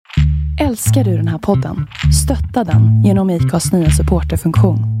Älskar du den här podden? Stötta den genom ICAs nya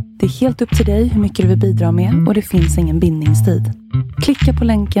supporterfunktion. Det är helt upp till dig hur mycket du vill bidra med och det finns ingen bindningstid. Klicka på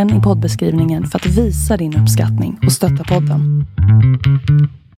länken i poddbeskrivningen för att visa din uppskattning och stötta podden.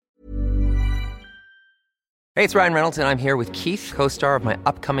 Hey, it's Ryan Reynolds and I'm here with Keith, co-star of my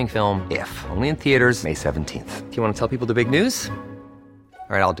upcoming film If, only in theaters May 17th. Do you want to tell people the big news?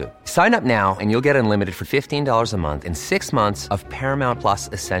 All right, I'll do it. Sign up now and you'll get unlimited for $15 a month and 6 months of Paramount Plus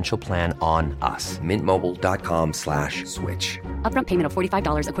Essential Plan on us. MintMobile.com/switch. Upfront payment of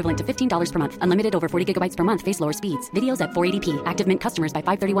 $45 equivalent to $15 per month. Unlimited over 40 gigabytes per month. Face lower speeds. Videos at 480p. Active Mint customers by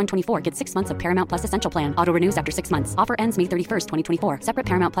 531.24 get 6 months of Paramount Plus Essential Plan. Auto renews after 6 months. Offer ends May 31st, 2024. Separate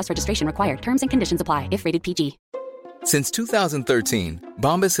Paramount Plus registration required. Terms and conditions apply if rated PG. Since 2013,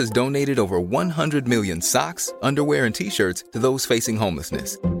 Bombas has donated over 100 million socks, underwear, and T-shirts to those facing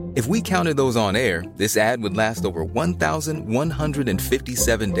homelessness. If we counted those on air, this ad would last over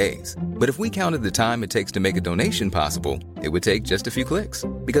 1,157 days. But if we counted the time it takes to make a donation possible, it would take just a few clicks.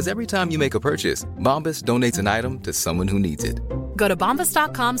 Because every time you make a purchase, Bombas donates an item to someone who needs it. Go to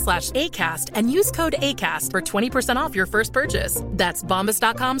bombas.com/ACAST and use code ACAST for 20% off your first purchase. That's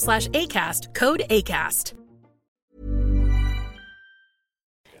bombas.com/ACAST, code ACAST.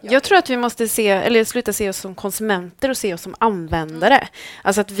 Jag tror att vi måste sluta se oss som konsumenter och se oss som användare.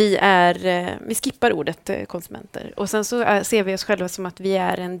 Alltså att vi skippar ordet konsumenter. Och sen så ser vi oss själva som att vi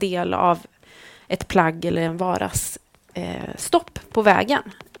är en del av ett plagg eller en varas stopp på vägen.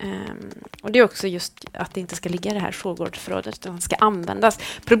 Och det är också just att det inte ska ligga i det här sårgårdsförrådet utan det ska användas.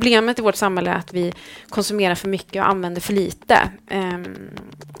 Problemet i vårt samhälle är att vi konsumerar för mycket och använder för lite.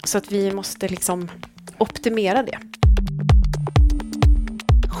 Så att vi måste liksom optimera det.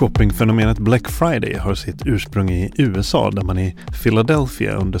 Shoppingfenomenet Black Friday har sitt ursprung i USA där man i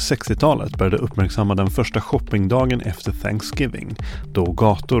Philadelphia under 60-talet började uppmärksamma den första shoppingdagen efter Thanksgiving, då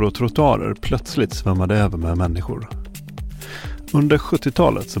gator och trottoarer plötsligt svämmade över med människor. Under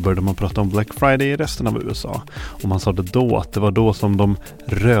 70-talet så började man prata om Black Friday i resten av USA och man sa då att det var då som de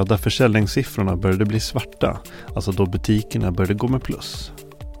röda försäljningssiffrorna började bli svarta, alltså då butikerna började gå med plus.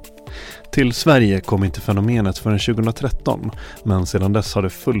 Till Sverige kom inte fenomenet förrän 2013, men sedan dess har det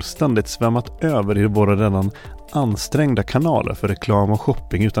fullständigt svämmat över i våra redan ansträngda kanaler för reklam och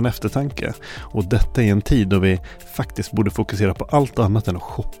shopping utan eftertanke. Och detta i en tid då vi faktiskt borde fokusera på allt annat än att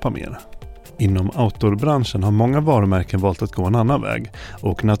shoppa mer. Inom outdoorbranschen har många varumärken valt att gå en annan väg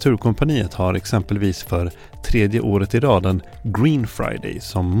och Naturkompaniet har exempelvis för 3:e året i rad en Green Friday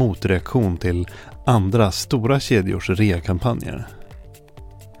som motreaktion till andra stora kedjors reakampanjer.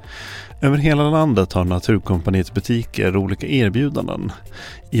 Över hela landet har Naturkompaniets butiker olika erbjudanden.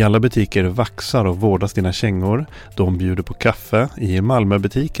 I alla butiker vaxar och vårdas dina kängor. De bjuder på kaffe. I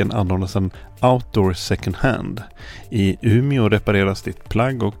Malmöbutiken anordnas en outdoor second hand. I Umeå repareras ditt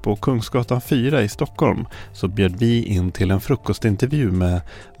plagg och på Kungsgatan 4 i Stockholm så bjöd vi in till en frukostintervju med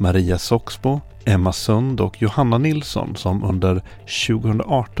Maria Soxbo, Emma Sund och Johanna Nilsson som under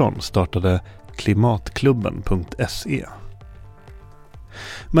 2018 startade klimatklubben.se.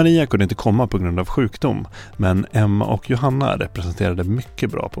 Maria kunde inte komma på grund av sjukdom, men Emma och Johanna representerade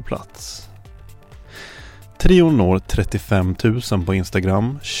mycket bra på plats. Trion når 35 000 på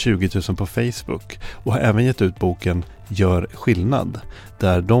Instagram, 20 000 på Facebook och har även gett ut boken Gör skillnad,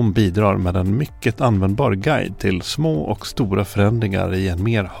 där de bidrar med en mycket användbar guide till små och stora förändringar i en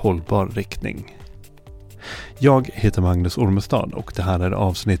mer hållbar riktning. Jag heter Magnus Ormestad och det här är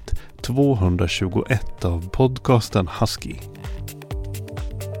avsnitt 221 av podcasten Husky.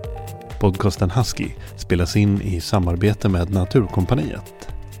 Podcasten Husky spelas in i samarbete med Naturkompaniet.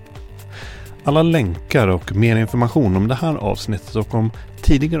 Alla länkar och mer information om det här avsnittet och om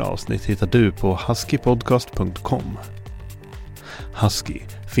tidigare avsnitt hittar du på huskypodcast.com. Husky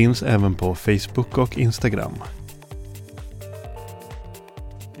finns även på Facebook och Instagram.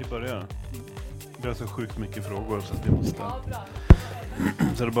 Vi börjar. Vi har så sjukt mycket frågor så att vi måste...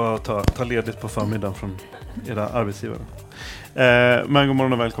 Så det är bara att ta ledigt på förmiddagen från era arbetsgivare. Men god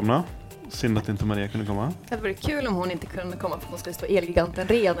morgon och välkomna. Synd att inte Maria kunde komma. Det vore kul om hon inte kunde komma för att hon skulle stå Elgiganten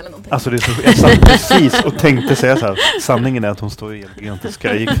ren eller någonting. Alltså det är så, jag satt precis och tänkte säga så här. Sanningen är att hon står i Elgigantiska.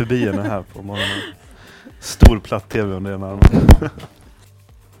 Jag gick förbi henne här på morgonen. Stor platt tv under ena armen.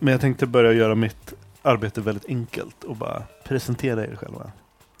 Men jag tänkte börja göra mitt arbete väldigt enkelt och bara presentera er själva.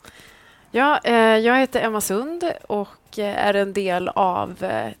 Ja, jag heter Emma Sund och är en del av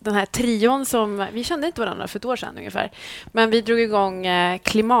den här trion som vi kände inte varandra för ett år sedan ungefär. Men vi drog igång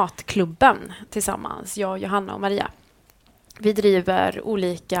Klimatklubben tillsammans, jag, Johanna och Maria. Vi driver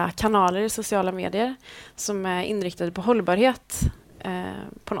olika kanaler i sociala medier som är inriktade på hållbarhet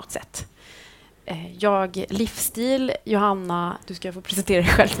på något sätt. jag livsstil, Johanna, du ska få presentera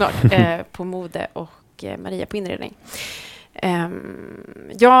dig själv snart, på mode och Maria på inredning.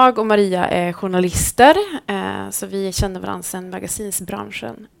 Jag och Maria är journalister, så vi känner varandra sedan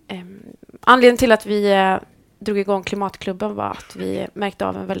magasinsbranschen. Anledningen till att vi drog igång Klimatklubben var att vi märkte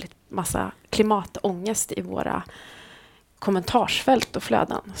av en väldigt massa klimatångest i våra kommentarsfält och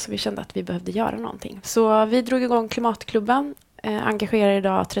flöden. Så vi kände att vi behövde göra någonting. Så vi drog igång Klimatklubben, engagerar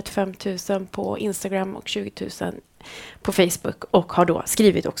idag 35 000 på Instagram och 20 000 på Facebook och har då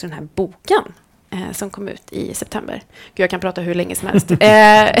skrivit också den här boken som kom ut i september. Gud, jag kan prata hur länge som helst.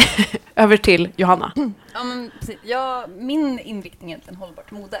 Över till Johanna. Ja, men precis. Min inriktning är egentligen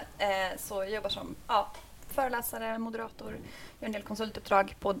hållbart mode. Så jag jobbar som föreläsare, moderator, gör en del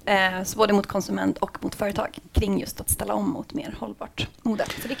konsultuppdrag så både mot konsument och mot företag kring just att ställa om mot mer hållbart mode.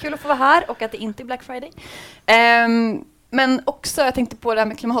 Så det är kul att få vara här och att det inte är Black Friday. Men också, jag tänkte på det här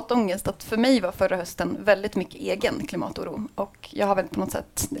med klimatångest, att för mig var förra hösten väldigt mycket egen klimatoro. Och jag har väl på något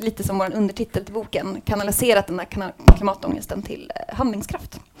sätt, lite som vår undertitel till boken, kanaliserat den här klimatångesten till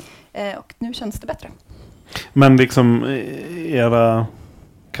handlingskraft. Och nu känns det bättre. Men liksom era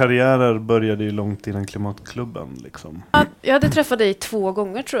karriärer började ju långt innan Klimatklubben. Liksom. Jag hade träffat dig 2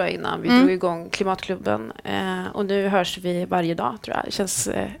 gånger tror jag innan vi drog igång Klimatklubben. Och nu hörs vi varje dag tror jag. Det känns,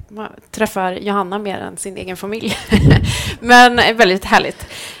 man träffar Johanna mer än sin egen familj. Men väldigt härligt.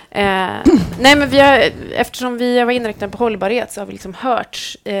 Nej, men eftersom vi var inriktade på hållbarhet så har vi liksom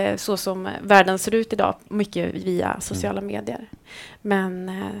hört så som världen ser ut idag mycket via sociala medier.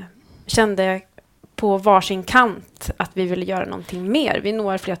 Men kände på varsin kant att vi vill göra någonting mer. Vi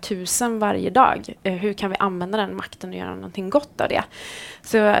når flera tusen varje dag. Hur kan vi använda den makten och göra någonting gott av det?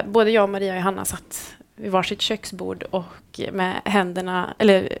 Så både jag och Maria och Johanna satt vid varsitt köksbord och med händerna,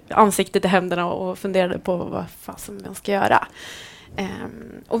 eller ansiktet i händerna och funderade på vad fasen man ska göra.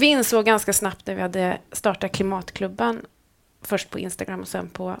 Och vi insåg ganska snabbt när vi hade startat Klimatklubben, först på Instagram och sen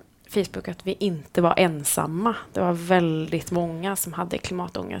på Facebook, att vi inte var ensamma. Det var väldigt många som hade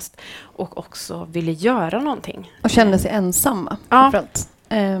klimatångest och också ville göra någonting. Och kände sig ensamma. Ja. För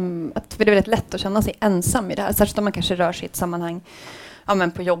det är väldigt lätt att känna sig ensam i det här. Särskilt om man kanske rör sig i ett sammanhang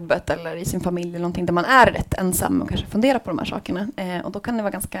men på jobbet eller i sin familj eller någonting där man är rätt ensam och kanske funderar på de här sakerna. Och då kan det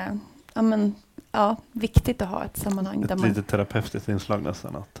vara ganska viktigt att ha ett sammanhang. Där man... lite terapeutiskt inslag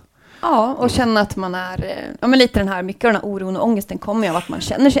nästan. Ja, och känna att man är... lite den här, mycket av den här oron och ångesten kommer av att man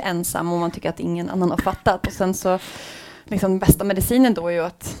känner sig ensam och man tycker att ingen annan har fattat. Och sen så, liksom, bästa medicinen då är ju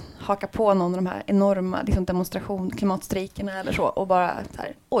att haka på någon av de här enorma klimatstrejkerna eller så. Och bara så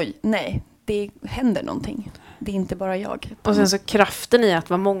här, oj, nej, det händer någonting. Det är inte bara jag. Och sen så kraften i att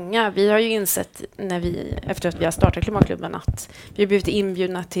vara många. Vi har ju insett efter att vi har startat Klimatklubben att vi har blivit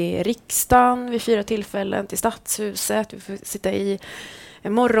inbjudna till riksdagen vid 4 tillfällen, till Stadshuset. Vi får sitta i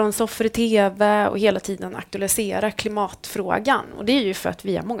morgonsoffer i tv och hela tiden aktualisera klimatfrågan. Och det är ju för att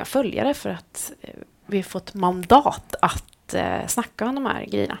vi har många följare, för att vi har fått mandat att snacka om de här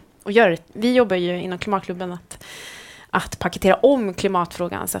grejerna. Och vi jobbar ju inom Klimatklubben att paketera om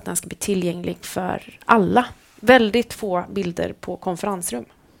klimatfrågan så att den ska bli tillgänglig för alla. Väldigt få bilder på konferensrum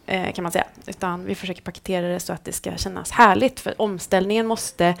kan man säga. Utan vi försöker paketera det så att det ska kännas härligt. För omställningen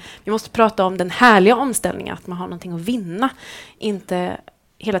vi måste prata om den härliga omställningen. Att man har någonting att vinna. Inte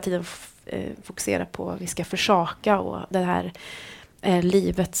hela tiden fokusera på att vi ska försaka och det här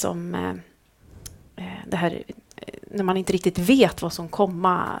livet som det här när man inte riktigt vet vad som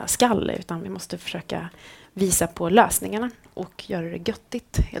komma skall. Utan vi måste försöka visa på lösningarna och göra det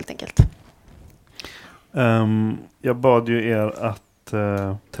göttigt helt enkelt. Jag bad ju er att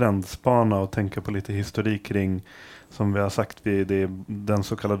trendspana och tänka på lite historik kring, som vi har sagt, det är den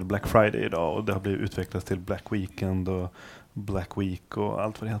så kallade Black Friday idag och det har blivit utvecklat till Black Weekend och Black Week och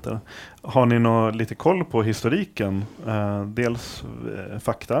allt vad det heter. Har ni lite koll på historiken? Dels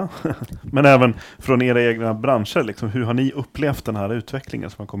fakta, men även från era egna branscher. Liksom, hur har ni upplevt den här utvecklingen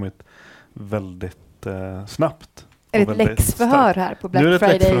som har kommit väldigt snabbt? Är det ett läxförhör här på Black Fridays? Nu är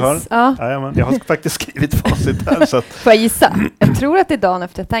det ett läxförhör. Ja. Jajamän, jag har faktiskt skrivit facit här. Så att... Får jag gissa? Jag tror att det är dagen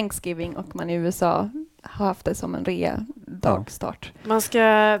efter Thanksgiving och man i USA har haft det som en dagstart. Man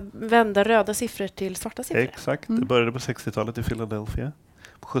ska vända röda siffror till svarta siffror. Exakt, det började på 60-talet i Philadelphia.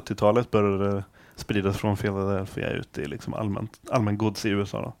 På 70-talet började det spridas från Philadelphia ut i liksom allmän gods i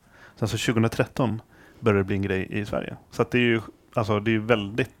USA. Då. Sen så 2013 började det bli en grej i Sverige. Så att det är ju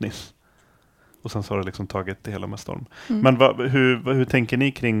väldigt nyss. Och sen så har det liksom tagit det hela med storm. Men hur tänker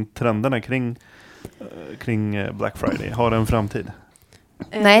ni kring trenderna kring Black Friday? Har det en framtid?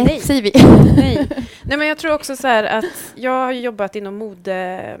 Nej, säger vi. Nej, men jag tror också så här att jag har jobbat inom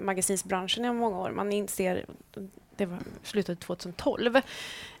modemagasinsbranschen i många år. Man inser, det var slutet 2012.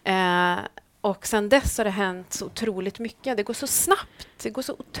 Och sen dess har det hänt så otroligt mycket. Det går så snabbt. Det går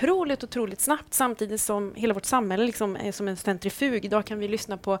så otroligt snabbt samtidigt som hela vårt samhälle liksom är som en centrifug. Idag kan vi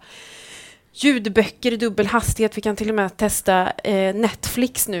lyssna på ljudböcker i dubbel hastighet. Vi kan till och med testa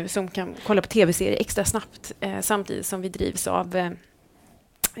Netflix nu som kan kolla på tv-serier extra snabbt samtidigt som vi drivs av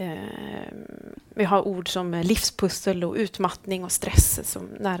vi har ord som livspussel och utmattning och stress som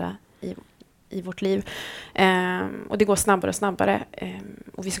nära i vårt liv. Och det går snabbare och snabbare.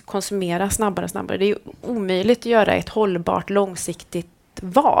 Och vi ska konsumera snabbare och snabbare. Det är ju omöjligt att göra ett hållbart, långsiktigt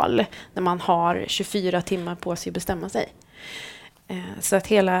val när man har 24 timmar på sig att bestämma sig. Så att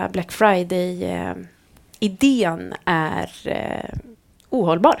hela Black Friday-idén är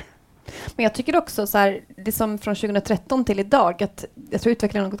ohållbar. Men jag tycker också så här, det som från 2013 till idag, att jag tror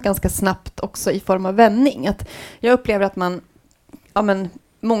utvecklingen har gått ganska snabbt också i form av vändning. Att jag upplever att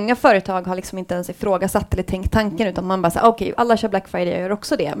många företag har liksom inte ens ifrågasatt eller tänkt tanken, utan man bara säger okej, alla kör Black Friday, jag gör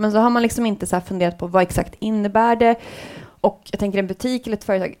också det. Men så har man liksom inte så här funderat på vad exakt innebär det. Och jag tänker en butik eller ett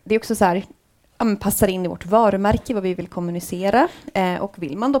företag, det är också så här, passar in i vårt varumärke, vad vi vill kommunicera. Och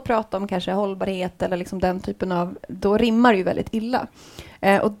vill man då prata om kanske hållbarhet eller liksom den typen av, då rimmar det ju väldigt illa.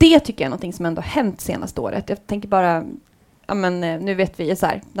 Och det tycker jag är någonting som ändå hänt senaste året. Jag tänker bara, nu vet vi så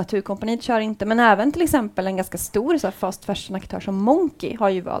här, Naturkompaniet kör inte, men även till exempel en ganska stor så här, fast fashion-aktör som Monkey har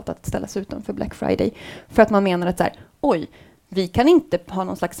ju valt att ställa sig utanför Black Friday. För att man menar att så här, vi kan inte ha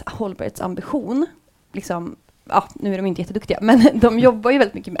någon slags hållbarhetsambition. Liksom, nu är de inte jätteduktiga, men de jobbar ju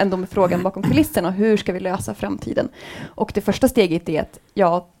väldigt mycket ändå med frågan bakom kulisserna. Och hur ska vi lösa framtiden? Och det första steget är att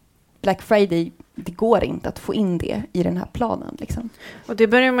Black Friday, det går inte att få in det i den här planen. Liksom. Och det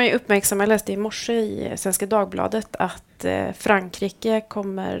börjar man ju uppmärksamma. Jag läste i morse i Svenska Dagbladet att Frankrike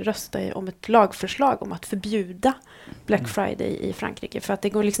kommer rösta om ett lagförslag om att förbjuda Black Friday i Frankrike. För att det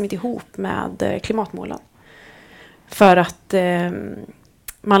går liksom inte ihop med klimatmålen. För att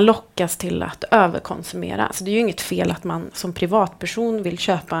man lockas till att överkonsumera. Alltså det är ju inget fel att man som privatperson vill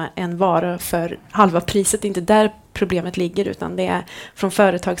köpa en vara för halva priset. Det är inte där problemet ligger, utan det är från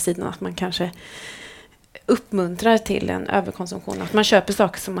företagssidan att man kanske uppmuntrar till en överkonsumtion. Att man köper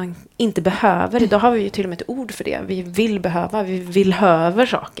saker som man inte behöver. Idag har vi ju till och med ett ord för det. Vi vill höver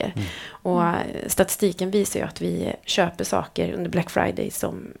saker. Och statistiken visar ju att vi köper saker under Black Friday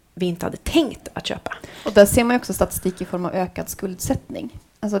som vi inte hade tänkt att köpa. Och där ser man också statistik i form av ökad skuldsättning.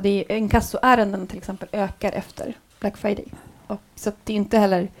 Alltså det är inkassoärenden till exempel ökar efter Black Friday. Och så att det är inte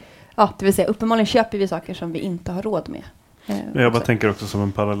heller, det vill säga uppenbarligen köper vi saker som vi inte har råd med. Jag bara tänker också som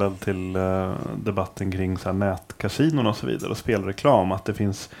en parallell till debatten kring så här nätkasinon och så vidare och spelreklam, att det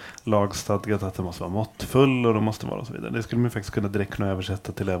finns lagstadgat att det måste vara måttfull och det måste vara och så vidare. Det skulle man faktiskt direkt kunna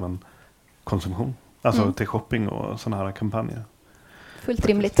översätta till även konsumtion. Alltså till shopping och sådana här kampanjer. Fullt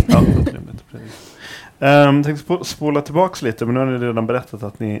rimligt. Ja, fullt rimligt. Jag tänkte spola tillbaka lite, men nu har ni redan berättat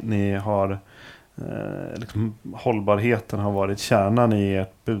att ni har liksom, hållbarheten har varit kärnan i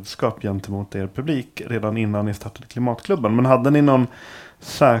ert budskap gentemot er publik redan innan ni startade Klimatklubben. Men hade ni någon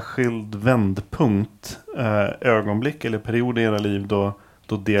särskild vändpunkt, ögonblick eller period i era liv då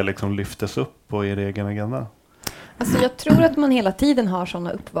det liksom lyftes upp på er egen agenda? Alltså jag tror att man hela tiden har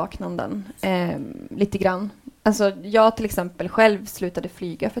sådana uppvaknanden lite grann. Alltså jag till exempel själv slutade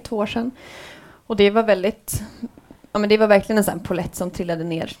flyga för 2 år sedan. Och det var väldigt, det var verkligen en sån polett som trillade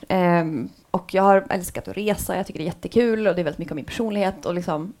ner. Och jag har älskat att resa, jag tycker det är jättekul och det är väldigt mycket av min personlighet. Och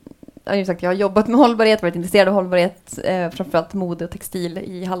liksom, jag har jobbat med hållbarhet, varit intresserad av hållbarhet, framförallt mode och textil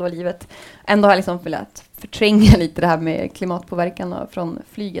i halva livet. Ändå har jag liksom velat förtränga lite det här med klimatpåverkan från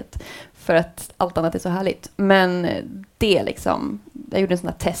flyget. För att allt annat är så härligt. Men det liksom, jag gjorde en sån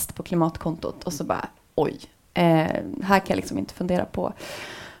här test på klimatkontot och så bara, här kan jag liksom inte fundera på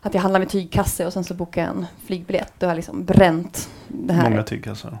att jag handlar med tygkasse och sen så bokar jag en flygbiljett. Då har jag liksom bränt det här. Många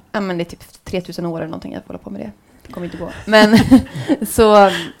tygkassar. Ja, men det är typ 3000 år eller någonting jag får hålla på med det. Det kommer inte gå. Men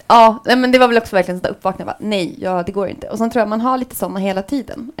så, men det var väl också verkligen sådär uppvaknande. Nej, det går inte. Och sen tror jag man har lite sådana hela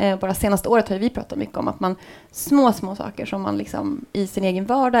tiden. Bara senaste året har vi pratat mycket om att man små saker som man liksom i sin egen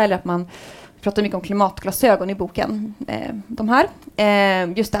vardag, eller att man pratar mycket om klimatglasögon i boken. De här.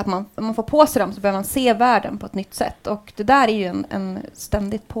 Just det att om man får på sig dem så börjar man se världen på ett nytt sätt. Och det där är ju en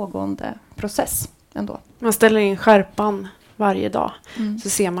ständigt pågående process ändå. Man ställer in skärpan varje dag. Så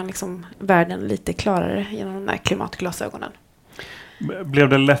ser man liksom världen lite klarare genom de där klimatglasögonen. Blev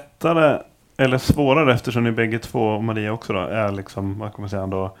det lättare eller svårare, eftersom ni bägge två, och Maria också då, är liksom, vad kan man säga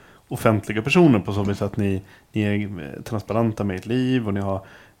då, offentliga personer på så vis att ni är transparenta med ert liv och ni har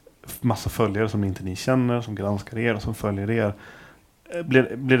massa följare som inte ni känner, som granskar er och som följer er.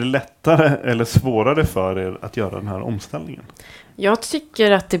 Blir det lättare eller svårare för er att göra den här omställningen? Jag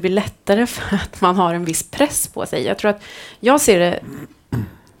tycker att det blir lättare för att man har en viss press på sig. Jag tror att jag ser det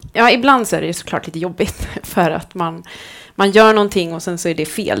Ja, ibland så är det ju såklart lite jobbigt för att man gör någonting och sen så är det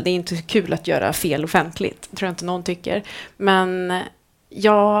fel. Det är inte kul att göra fel offentligt, tror jag inte någon tycker. Men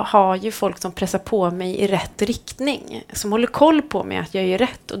jag har ju folk som pressar på mig i rätt riktning, som håller koll på mig att jag gör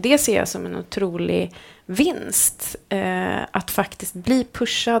rätt. Och det ser jag som en otrolig vinst, att faktiskt bli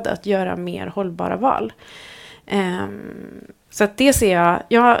pushad att göra mer hållbara val. Så att det ser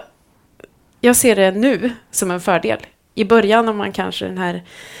jag ser det nu som en fördel. I början när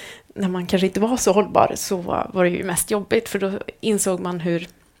man kanske inte var så hållbar, så var det ju mest jobbigt, för då insåg man hur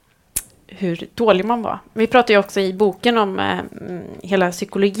dålig man var. Vi pratar ju också i boken om hela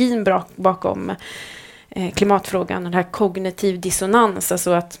psykologin bakom klimatfrågan, den här kognitiv dissonans,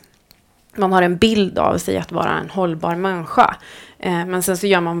 alltså att man har en bild av sig att vara en hållbar människa. Men sen så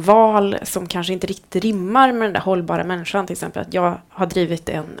gör man val som kanske inte riktigt rimmar med den där hållbara människan. Till exempel att jag har drivit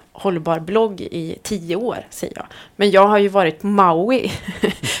en hållbar blogg i 10 år, säger jag. Men jag har ju varit på Maui,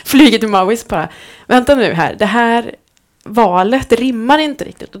 flugit till Maui, så bara, vänta nu här, det här valet rimmar inte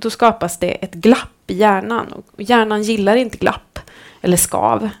riktigt. Och då skapas det ett glapp i hjärnan. Och hjärnan gillar inte glapp eller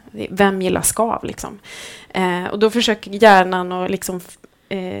skav. Vem gillar skav liksom? Och då försöker hjärnan att liksom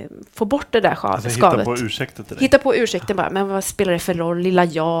få bort det där skavet. Hitta på ursäkter till dig. Hitta på ursäkter bara. Men vad spelar det för roll, lilla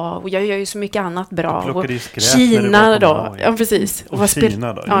jag? Och jag gör ju så mycket annat bra. Och Kina då. Ja, precis. Och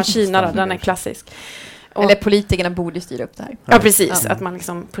Kina då. Ja, Kina då. Den är klassisk. Eller politikerna borde styra upp det här. Ja, precis. Att man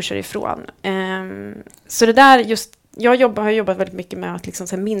liksom pushar ifrån. Så det där just... Jag har jobbat väldigt mycket med att liksom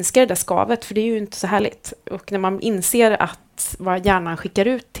så här minska det där skavet, för det är ju inte så härligt. Och när man inser att vad hjärnan skickar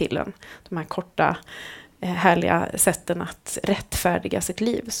ut till en, de här korta, härliga sätten att rättfärdiga sitt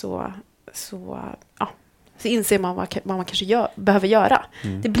liv, så inser man vad man kanske behöver göra.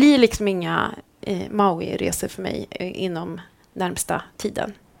 Det blir liksom inga Maui-resor för mig inom närmsta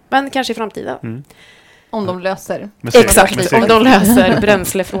tiden. Men kanske i framtiden. Om de löser. Exakt, om de löser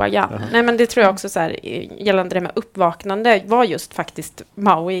bränslefrågan. Nej, men det tror jag också så här, gällande det med uppvaknande, var just faktiskt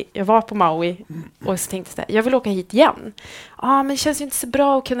Maui. Jag var på Maui och så tänkte jag, jag vill åka hit igen. Men det känns ju inte så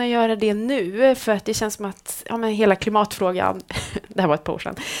bra att kunna göra det nu, för att det känns som att hela klimatfrågan, det här var ett par år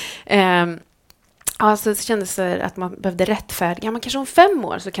sedan, så kändes det att man behövde rättfärdiga. Kanske om 5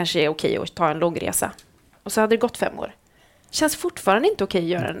 år så kanske det är okej att ta en långresa. Och så hade det gått 5 år. Känns fortfarande inte okej att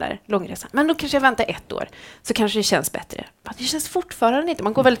göra den där långresan. Men då kanske jag väntar 1 år. Så kanske det känns bättre. Men det känns fortfarande inte.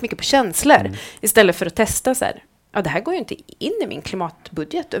 Man går väldigt mycket på känslor. Istället för att testa så här. Det här går ju inte in i min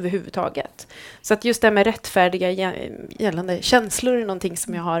klimatbudget överhuvudtaget. Så att just det här med rättfärdiga gällande känslor är någonting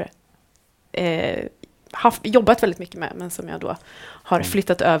som jag har jobbat väldigt mycket med. Men som jag då har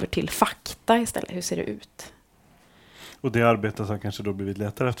flyttat över till fakta istället. Hur ser det ut? Och det arbetet har kanske då blivit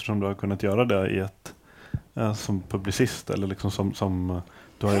lättare eftersom du har kunnat göra det i som publicist, eller liksom som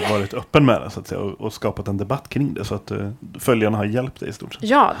du har som varit öppen med det, så att säga, och skapat en debatt kring det, så att följarna har hjälpt dig i stort sett.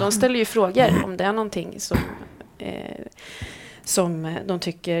 Ja, de ställer ju frågor om det är någonting som de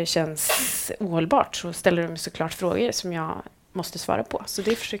tycker känns ohållbart, så ställer de såklart frågor som jag måste svara på. Så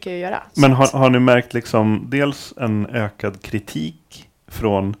det försöker jag göra. Men har ni märkt liksom dels en ökad kritik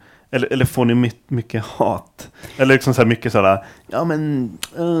från, eller får ni mycket hat? Eller liksom så här mycket sådär,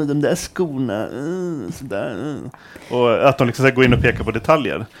 de där skorna, sådär. Och att de liksom så här går in och pekar på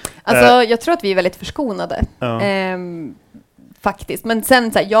detaljer. Alltså, jag tror att vi är väldigt förskonade. Faktiskt. Men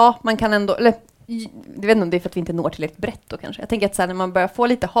sen så här, man kan ändå... Jag vet inte om det är för att vi inte når tillräckligt brett då kanske. Jag tänker att så här, när man börjar få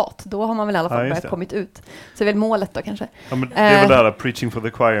lite hat, då har man väl i alla fall börjat kommit ut. Så det är väl målet då kanske. Ja, men det är väl det här preaching for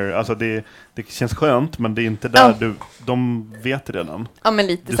the choir. Alltså det känns skönt, men det är inte där de vet redan. Ja, men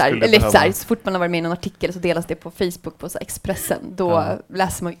lite så här, eller så här, så fort man har varit med i någon artikel så delas det på Facebook på så här, Expressen. Då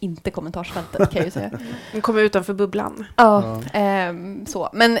läser man ju inte kommentarsfältet, kan jag ju säga. Man kommer utanför bubblan. Så.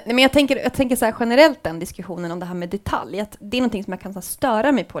 Men jag tänker så här, generellt den diskussionen om det här med detalj, att det är någonting som jag kan så här,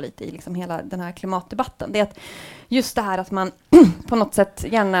 störa mig på lite i liksom hela den här klimatdebatten. Det är att just det här att man på något sätt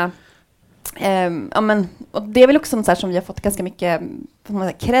gärna och det är väl också något så här som vi har fått ganska mycket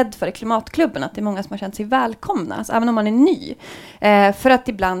cred för i klimatklubben, att det är många som har känt sig välkomna, alltså även om man är ny. För att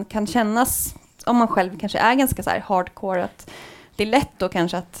ibland kan kännas, om man själv kanske är ganska så här hardcore, att det är lätt då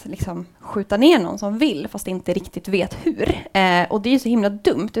kanske att liksom skjuta ner någon som vill fast inte riktigt vet hur. Och det är ju så himla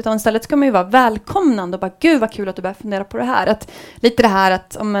dumt. Utan istället ska man ju vara välkomnande och bara, gud vad kul att du börjar fundera på det här. Att, lite det här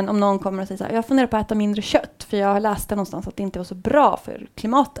att om någon kommer och säger så här, jag funderar på att äta mindre kött för jag har läst det någonstans att det inte var så bra för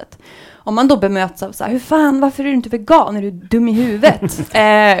klimatet. Om man då bemöts av så här, varför är du inte vegan? Är du dum i huvudet?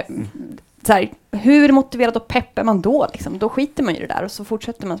 Så här, hur motiverad och pepp är man då? Liksom? Då skiter man ju det där och så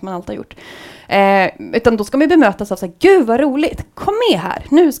fortsätter man som man alltid har gjort. Utan då ska man bemötas av så här, gud vad roligt, kom med här.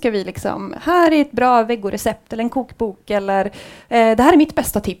 Nu ska vi liksom, här är ett bra vegorecept eller en kokbok eller det här är mitt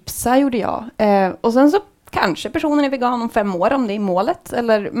bästa tips, så här gjorde jag. Och sen så kanske personen är vegan om 5 år om det är målet.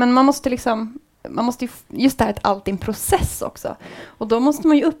 Men man måste just det här att allt är en process också. Och då måste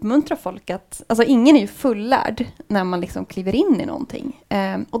man ju uppmuntra folk att, alltså ingen är ju fullärd när man liksom kliver in i någonting.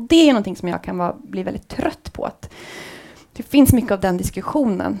 Och det är någonting som jag kan bli väldigt trött på. Att det finns mycket av den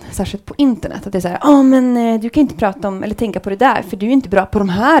diskussionen, särskilt på internet. Att det är så här, men du kan inte prata om eller tänka på det där, för du är inte bra på de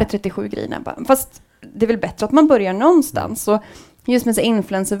här 37 grejerna. Fast det är väl bättre att man börjar någonstans. Så just med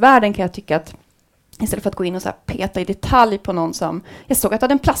influencervärlden kan jag tycka att istället för att gå in och så här peta i detalj på någon som, jag såg att du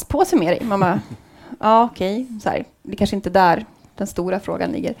hade en plastpåse med dig. Mamma, ja okej, så här, det kanske inte där den stora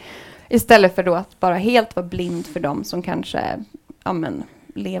frågan ligger. Istället för då att bara helt vara blind för dem som kanske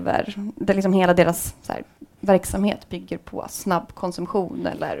lever, där liksom hela deras så här, verksamhet bygger på snabb konsumtion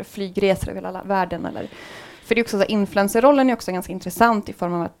eller flygresor över hela världen. För det är också så här, influencerrollen är också ganska intressant i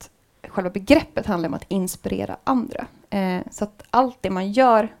form av att själva begreppet handlar om att inspirera andra. Så att allt det man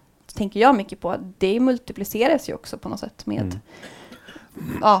gör, tänker jag mycket på, det multipliceras ju också på något sätt med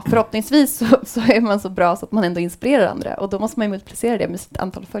förhoppningsvis så är man så bra så att man ändå inspirerar andra, och då måste man ju multiplicera det med sitt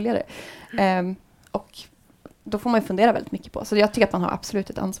antal följare. Och då får man ju fundera väldigt mycket på. Så jag tycker att man har absolut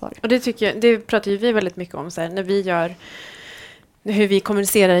ett ansvar. Och det pratar ju vi väldigt mycket om så här, när vi gör hur vi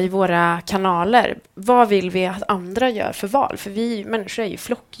kommunicerar i våra kanaler. Vad vill vi att andra gör för val? För vi människor är ju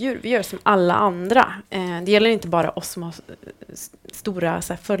flockdjur. Vi gör som alla andra. Det gäller inte bara oss som har stora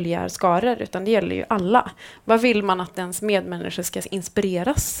så här, följarskaror, utan det gäller ju alla. Vad vill man att ens medmänniskor ska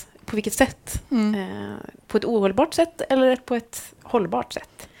inspireras? På vilket sätt? På ett ohållbart sätt eller på ett hållbart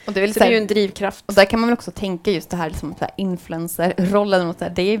sätt? Och det är väl så det är ju en drivkraft. Och där kan man väl också tänka just det här liksom så här influencer-rollen och så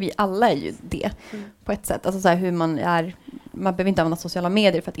här, det är vi alla är ju det på ett sätt. Alltså så här hur man behöver inte använda sociala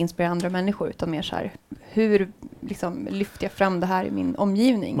medier för att inspirera andra människor, utan mer så här, hur liksom lyfter jag fram det här i min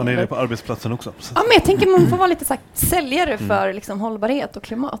omgivning? Man är det på arbetsplatsen också. Så. Ja, men jag tänker man får vara lite så här säljare för liksom hållbarhet och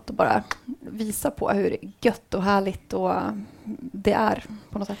klimat och bara visa på hur gött och härligt och det är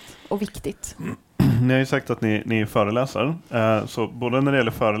på något sätt och viktigt. Ni har ju sagt att ni är föreläsare. Så både när det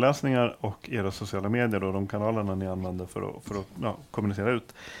gäller föreläsningar och era sociala medier och de kanalerna ni använder för att kommunicera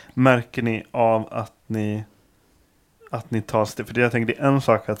ut. Märker ni av att ni tar steg? För jag tänker det är en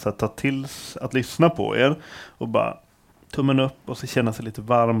sak att lyssna på er och bara tummen upp och så känna sig lite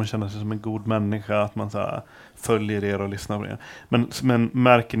varm och känna sig som en god människa. Att man så här följer er och lyssnar på er. Men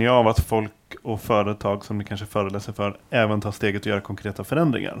märker ni av att folk och företag som ni kanske föreläser för även tar steget och gör konkreta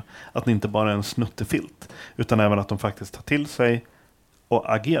förändringar? Att ni inte bara är en snuttefilt, utan även att de faktiskt tar till sig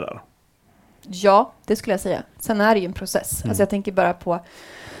och agerar? Ja, det skulle jag säga. Sen är det ju en process. Alltså jag tänker bara på,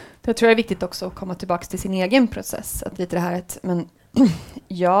 jag tror det är viktigt också att komma tillbaka till sin egen process. Att lite det här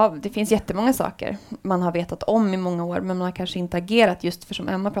ja, det finns jättemånga saker man har vetat om i många år, men man har kanske inte agerat just för, som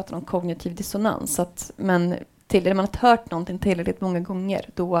Emma pratar om, kognitiv dissonans. Men till man har hört någonting tillräckligt många gånger,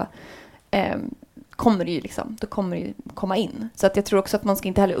 då kommer det ju komma in. Så att jag tror också att man ska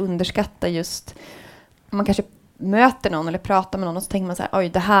inte heller underskatta just, man kanske möter någon eller pratar med någon och så tänker man så här, oj,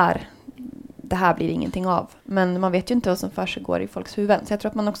 det här blir ingenting av. Men man vet ju inte vad som försiggår i folks huvuden. Så jag tror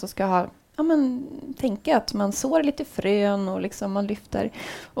att man också ska tänka att man sår lite frön och liksom man lyfter.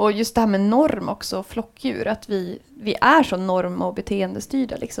 Och just det här med norm också, flockdjur, att vi är så norm- och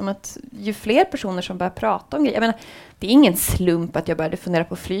beteendestyrda. Liksom, att ju fler personer som börjar prata om grejer. Jag menar, det är ingen slump att jag började fundera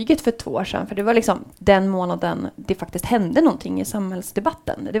på flyget för 2 år sedan. För det var liksom den månaden det faktiskt hände någonting i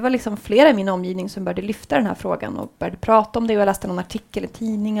samhällsdebatten. Det var liksom flera i min omgivning som började lyfta den här frågan och började prata om det. Och jag läste någon artikel i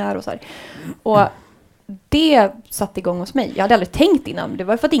tidningar och så här. Och det satte igång hos mig. Jag hade aldrig tänkt innan. Det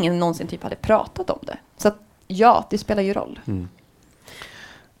var för att ingen någonsin typ hade pratat om det. Så att, ja, det spelar ju roll.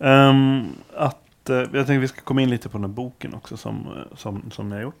 Jag tänkte vi ska komma in lite på den här boken också som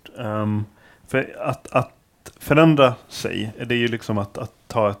ni har gjort. För att förändra sig, det är ju liksom att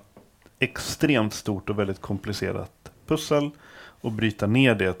ta ett extremt stort och väldigt komplicerat pussel och bryta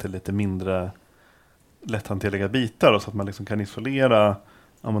ner det till lite mindre lätthanterliga bitar, så att man liksom kan isolera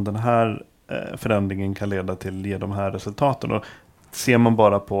den här förändringen kan leda till ge de här resultaten. Och ser man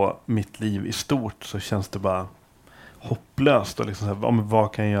bara på mitt liv i stort så känns det bara hopplöst. Och liksom så här,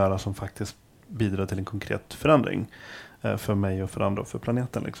 vad kan jag göra som faktiskt bidrar till en konkret förändring för mig och för andra och för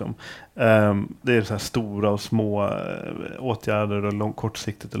planeten. Liksom. Det är så här stora och små åtgärder och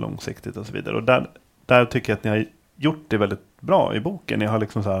kortsiktigt och långsiktigt och så vidare. Och där tycker jag att ni har gjort det väldigt bra i boken. Ni har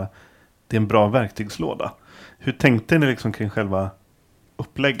liksom så här, det är en bra verktygslåda. Hur tänkte ni liksom kring själva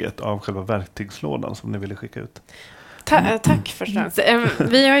upplägget av själva verktygslådan som ni ville skicka ut? Tack förstås.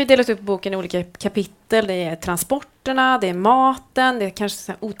 Vi har ju delat upp boken i olika kapitel. Det är transporterna, det är maten, det är kanske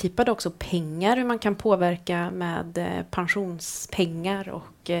så här otippade också pengar, hur man kan påverka med pensionspengar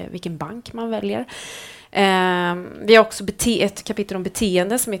och vilken bank man väljer. Vi har också ett kapitel om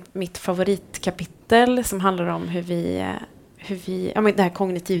beteende som är mitt favoritkapitel, som handlar om hur vi det här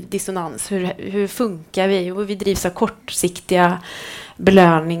kognitiv dissonans, hur funkar vi, och vi drivs av kortsiktiga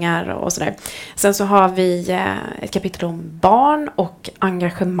belöningar och sådär. Sen så har vi ett kapitel om barn och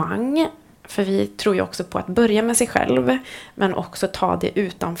engagemang, för vi tror ju också på att börja med sig själv men också ta det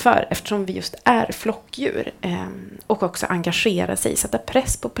utanför, eftersom vi just är flockdjur, och också engagera sig, sätta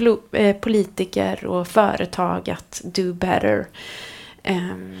press på politiker och företag att do better.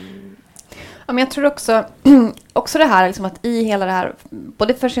 Ja, men jag tror också det här liksom, att i hela det här,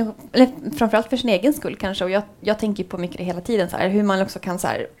 både för sin, eller framförallt för sin egen skull kanske, och jag tänker på mycket det hela tiden, så här, hur man också kan så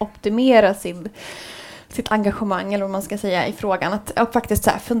här, optimera sitt engagemang, eller vad man ska säga, i frågan. Att faktiskt så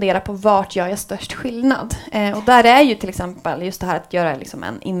här, fundera på vart gör jag störst skillnad. Och där är ju till exempel just det här att göra liksom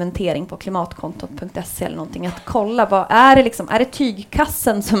en inventering på klimatkontot.se eller någonting. Att kolla, vad är det liksom, är det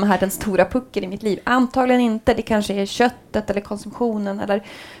tygkassen som är den stora pucken i mitt liv? Antagligen inte. Det kanske är köttet eller konsumtionen eller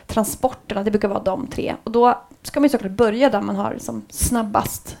transporterna. Det brukar vara de tre. Och då ska man ju såklart börja där man har liksom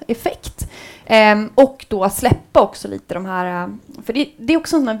snabbast effekt. Och då släppa också lite de här, för det är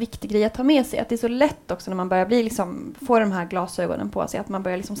också en sån här viktig grej att ta med sig, att det är så lätt också när man börjar bli liksom, får de här glasögonen på sig, att man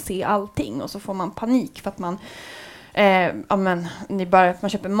börjar liksom se allting och så får man panik för att man man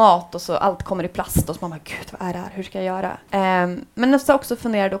köper mat och så allt kommer i plast och så man bara, gud, vad är det här, hur ska jag göra? Men nästa också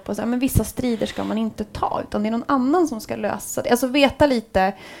funderar då på så här, men vissa strider ska man inte ta, utan det är någon annan som ska lösa det. Alltså veta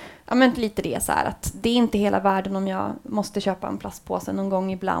lite, lite det så här, att det är inte hela världen om jag måste köpa en plastpåse någon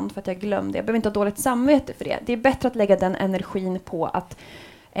gång ibland för att jag glömde. Jag behöver inte ha dåligt samvete för det. Det är bättre att lägga den energin på att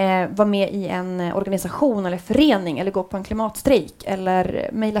vara med i en organisation eller förening, eller gå på en klimatstrejk, eller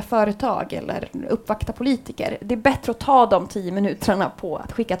mejla företag, eller uppvakta politiker. Det är bättre att ta de 10 minuterna på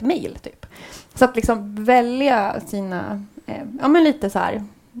att skicka ett mejl typ. Så att liksom välja sina, lite så här,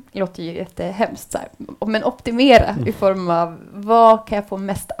 det låter ju jättehemskt så här, men optimera i form av vad kan jag få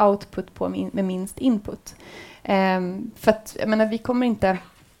mest output på med minst input. För att jag menar, vi kommer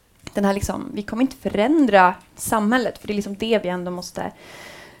inte förändra samhället, för det är liksom det vi ändå måste.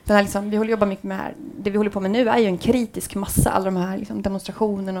 Vi jobbar mycket med här. Det vi håller på med nu är ju en kritisk massa, alla de här liksom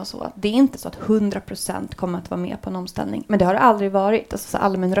demonstrationerna och så. Det är inte så att 100% kommer att vara med på en omställning, men det har det aldrig varit. Alltså så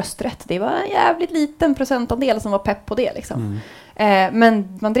allmän rösträtt, det var en jävligt liten procentandel som var pepp på det liksom.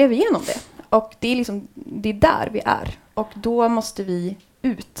 Men man drev igenom det, och det är liksom, det är där vi är, och då måste vi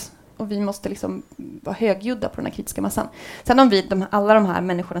ut. Och vi måste liksom vara högljudda på den här kritiska massan. Sen om alla de här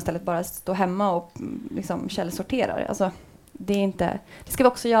människorna istället bara står hemma och liksom källsorterar, alltså det ska vi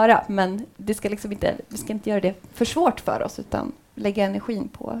också göra, men vi ska inte göra det för svårt för oss, utan lägga energin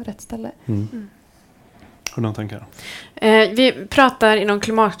på rätt ställe. Hur tänker jag? Vi pratar inom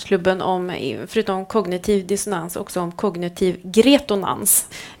Klimatklubben om, förutom kognitiv dissonans, också om kognitiv gretonans.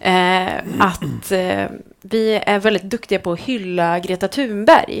 Att vi är väldigt duktiga på att hylla Greta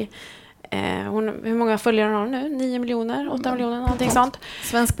Thunberg. Hur många följare har hon nu? 9 miljoner? 8 miljoner? Någonting sånt.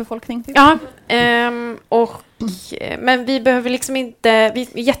 Svensk befolkning. Typ. Ja. Men vi behöver liksom inte... Det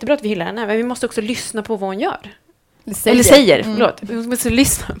är jättebra att vi hyllar henne, men vi måste också lyssna på vad hon gör. Förlåt. Vi måste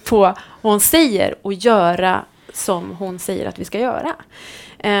lyssna på vad hon säger och göra som hon säger att vi ska göra.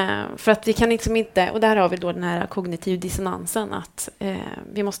 För att vi kan liksom inte... Och där har vi då den här kognitiv dissonansen, att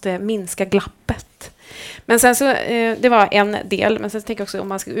vi måste minska glappet. Men sen så, det var en del, men sen tänker jag också om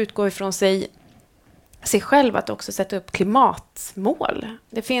man ska utgå ifrån sig själv, att också sätta upp klimatmål.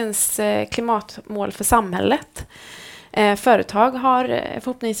 Det finns klimatmål för samhället. Företag har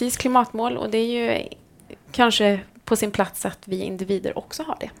förhoppningsvis klimatmål, och det är ju kanske på sin plats att vi individer också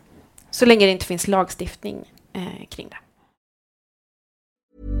har det. Så länge det inte finns lagstiftning kring det.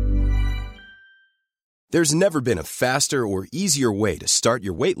 There's never been a faster or easier way to start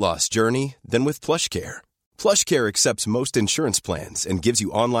your weight loss journey than with PlushCare. PlushCare accepts most insurance plans and gives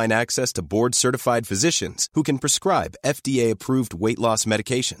you online access to board-certified physicians who can prescribe FDA-approved weight loss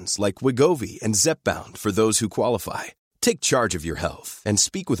medications like Wegovy and Zepbound for those who qualify. Take charge of your health and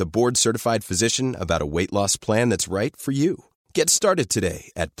speak with a board-certified physician about a weight loss plan that's right for you. Get started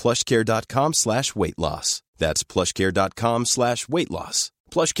today at plushcare.com/weightloss. That's plushcare.com/weightloss.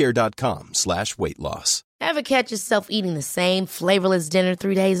 plushcare.com/weightloss. Ever catch yourself eating the same flavorless dinner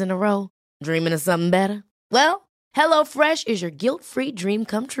 3 days in a row? Dreaming of something better? Well, HelloFresh is your guilt-free dream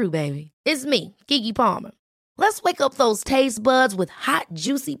come true, baby. It's me, Keke Palmer. Let's wake up those taste buds with hot,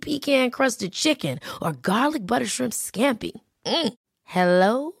 juicy pecan-crusted chicken or garlic butter shrimp scampi.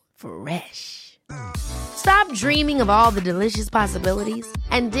 Hello Fresh. Stop dreaming of all the delicious possibilities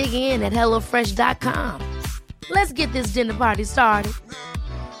and dig in at HelloFresh.com. Let's get this dinner party started.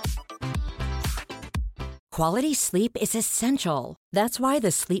 Quality sleep is essential. That's why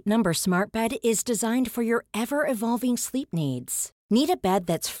the Sleep Number Smart Bed is designed for your ever-evolving sleep needs. Need a bed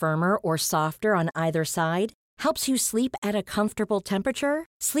that's firmer or softer on either side? Helps you sleep at a comfortable temperature?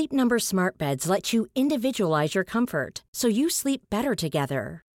 Sleep Number Smart Beds let you individualize your comfort, so you sleep better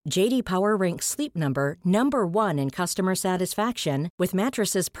together. JD Power ranks Sleep Number #1 in customer satisfaction with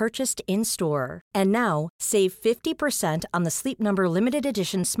mattresses purchased in-store. And now, save 50% on the Sleep Number Limited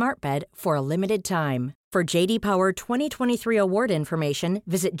Edition Smart Bed for a limited time. For JD Power 2023 award information,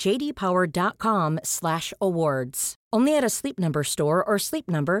 visit jdpower.com/awards. Only at a Sleep Number store or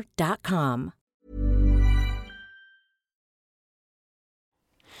sleepnumber.com.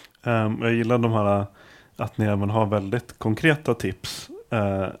 Jag gillar de här att ni även har väldigt konkreta tips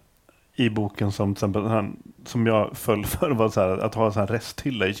i boken, som till exempel som jag föll för var så här, att ha en sån här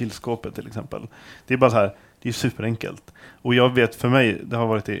resthylla i kylskåpet till exempel. Det är bara så här, det är superenkelt. Och jag vet, för mig, det har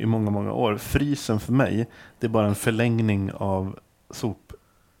varit i många år, frysen för mig, det är bara en förlängning av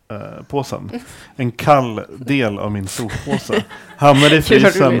soppåsen. En kall del av min soppåse hamnar i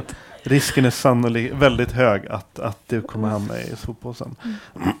frysen. Risken är sannolikt väldigt hög att det kommer hamna i soppåsen.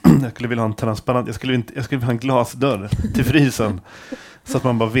 Jag skulle vilja ha en transparent, jag skulle vilja ha en glasdörr till frysen. Så att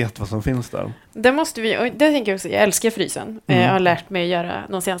man bara vet vad som finns där. Det måste vi, och det tänker jag också, jag älskar frysen. Jag har lärt mig att göra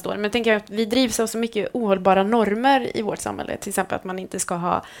de senaste åren. Men jag tänker att vi drivs av så mycket ohållbara normer i vårt samhälle. Till exempel att man inte ska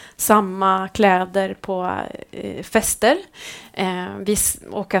ha samma kläder på fester.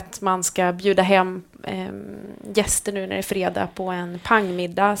 Och att man ska bjuda hem gäster nu när det är fredag på en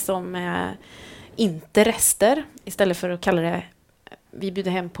pangmiddag som är inte rester. Istället för att kalla det, vi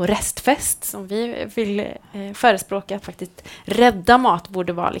bjuder hem på restfest, som vi vill förespråka. Faktiskt rädda mat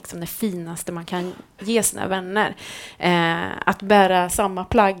borde vara liksom det finaste man kan ge sina vänner. Att bära samma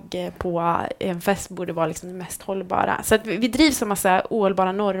plagg på en fest borde vara liksom det mest hållbara. Så att vi drivs av massa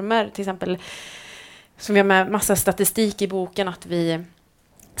ohållbara normer. Till exempel, som vi har med massa statistik i boken, att vi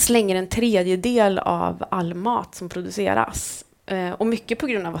slänger 1/3 av all mat som produceras. Och mycket på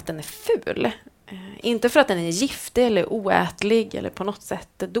grund av att den är ful. Inte för att den är giftig eller oätlig eller på något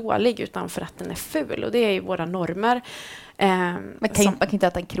sätt dålig, utan för att den är ful. Och det är ju våra normer. Man kan inte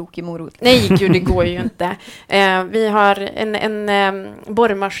äta en krokig morot. Nej, gud, det går ju inte. Vi har en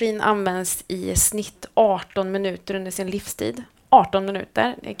borrmaskin används i snitt 18 minuter under sin livstid. 18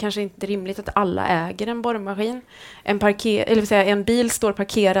 minuter. Det är kanske inte rimligt att alla äger en borrmaskin. En bil står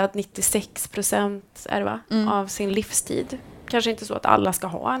parkerad 96% är det, va? Av sin livstid. Kanske inte så att alla ska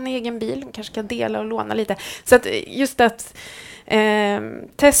ha en egen bil. Man kanske kan dela och låna lite. Så att just att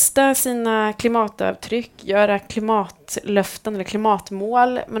testa sina klimatavtryck, göra klimatlöften eller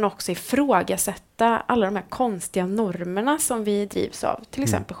klimatmål, men också ifrågasätta alla de här konstiga normerna som vi drivs av. Till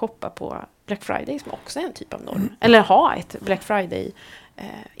exempel shoppa på Black Friday, som också är en typ av norm. Eller ha ett Black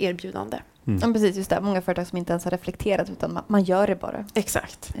Friday-erbjudande. Ja, precis, just det. Många företag som inte ens har reflekterat, utan man gör det bara.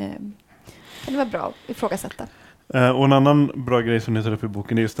 Exakt. Det var bra att ifrågasätta. Och en annan bra grej som ni tar upp i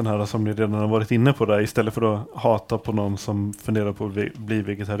boken är just den här som ni redan har varit inne på där. Istället för att hata på någon som funderar på att bli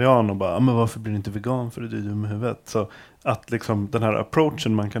vegetarian och bara, men varför blir du inte vegan, för du är dum i huvudet? Så att liksom den här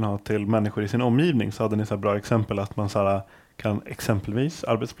approachen man kan ha till människor i sin omgivning, så hade ni så här bra exempel att man så här kan, exempelvis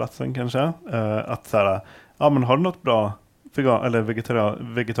arbetsplatsen kanske, att så här, ja men har du något bra vegan eller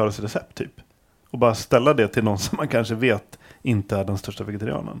vegetariskt recept typ? Och bara ställa det till någon som man kanske vet inte är den största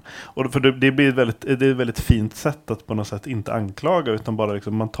vegetarianen. Och för det blir ett väldigt fint sätt att på något sätt inte anklaga, utan bara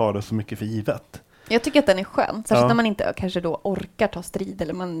liksom man tar det så mycket för givet. Jag tycker att den är skön. Särskilt när man inte kanske då orkar ta strid,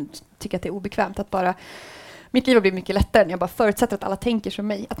 eller man tycker att det är obekvämt att bara... Mitt liv blir mycket lättare när jag bara förutsätter att alla tänker som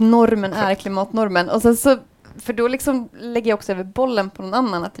mig. Att normen är klimatnormen. Och sen så... För då liksom lägger jag också över bollen på någon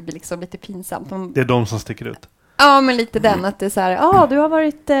annan, att det blir liksom lite pinsamt. Det är de som sticker ut. Ja, men lite den, att det är så här, du har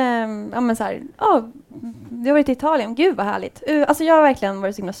varit du har varit i Italien, gud vad härligt. Alltså jag har verkligen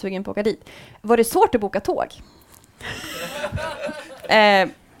varit så himla sugen på att åka dit. Var det svårt att boka tåg?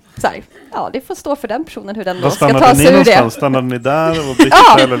 Så här, det får stå för den personen hur den då ska ta sig ur det. Stannade ni där och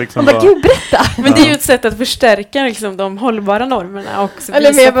eller liksom bara, gud, berätta! Men det är ju ett sätt att förstärka liksom de hållbara normerna och så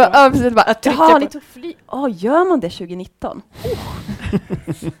eller visa på, precis, bara, att trycka ni tog flyg. Gör man det 2019?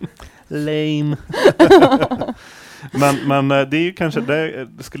 Lame. men det är ju kanske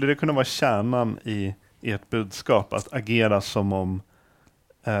skulle det kunna vara kärnan i ert budskap, att agera som om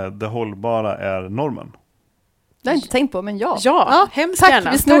det hållbara är normen. Det har jag inte tänkt på, men ja hemskt tack,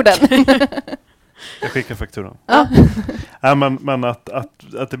 gärna. Vi snor den. Jag skickar fakturan. Ja. Men att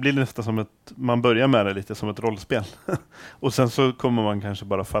det blir nästan som man börjar med det lite som ett rollspel. Och sen så kommer man kanske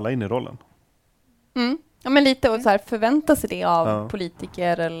bara falla in i rollen. Ja, men lite och så här förvänta sig det av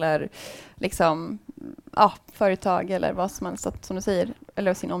politiker eller liksom företag eller vad som helst, som du säger,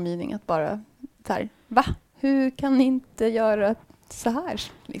 eller sin omgivning, att bara så här, va? Hur kan ni inte göra så här?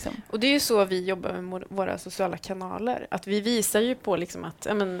 Liksom. Och det är ju så vi jobbar med våra sociala kanaler. Att vi visar ju på liksom att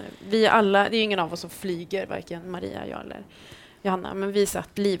vi alla, det är ju ingen av oss som flyger, varken Maria, jag eller Johanna, men visar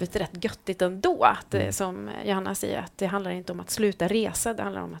att livet är rätt göttigt ändå. Att som Johanna säger, att det handlar inte om att sluta resa, det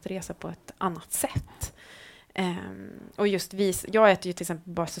handlar om att resa på ett annat sätt. Och just jag äter ju till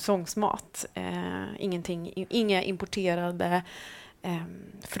exempel bara säsongsmat. Inga importerade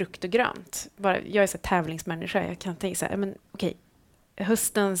frukt och grönt. Jag är så tävlingsmänniska. Jag kan tänka så här, men okej,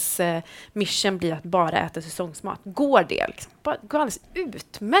 höstens mission blir att bara äta säsongsmat. Går det? Liksom? Går alldeles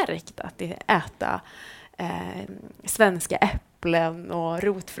utmärkt att äta svenska äpplen och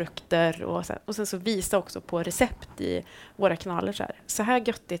rotfrukter och sen så visa också på recept i våra kanaler så här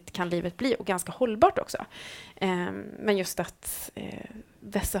göttigt kan livet bli, och ganska hållbart också. Men just att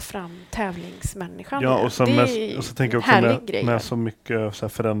vässa fram tävlingsmänniskan. Ja, och så tänker jag också med så mycket så här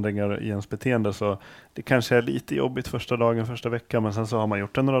förändringar i ens beteende, så det kanske är lite jobbigt första dagen, första veckan, men sen så har man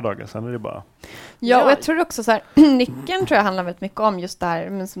gjort det några dagar, sen är det bara... Ja, och jag tror också så här, nyckeln tror jag handlar väldigt mycket om just det här,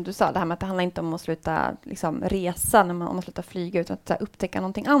 men som du sa, det här med att det handlar inte om att sluta liksom, resa om man slutar flyga, utan att här, upptäcka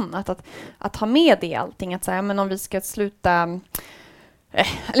någonting annat. Att ha med det i allting, att säga, men om vi ska sluta...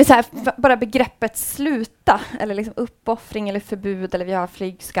 eller så här, bara begreppet sluta, eller liksom uppoffring eller förbud, eller vi har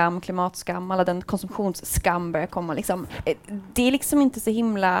flygskam, klimatskam, alla den konsumtionsskam börjar komma liksom. Det är liksom inte så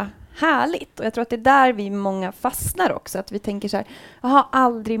himla härligt, och jag tror att det är där vi många fastnar också, att vi tänker så här, jaha,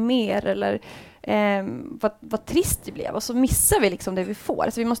 aldrig mer, eller vad trist det blev, och så missar vi liksom det vi får.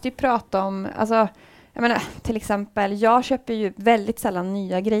 Så vi måste ju prata om, alltså jag menar, till exempel, jag köper ju väldigt sällan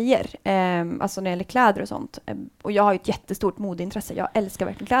nya grejer. Alltså när det gäller kläder och sånt. Och jag har ju ett jättestort modeintresse. Jag älskar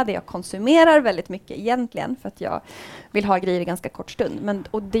verkligen kläder. Jag konsumerar väldigt mycket egentligen. För att jag vill ha grejer i ganska kort stund.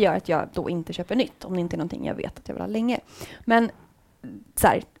 Och det gör att jag då inte köper nytt. Om det inte är någonting jag vet att jag vill ha länge. Men så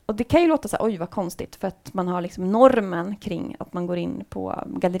här, och det kan ju låta så här, oj vad konstigt. För att man har liksom normen kring att man går in på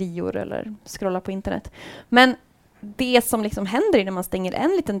gallerior eller scrollar på internet. Men det som liksom händer när man stänger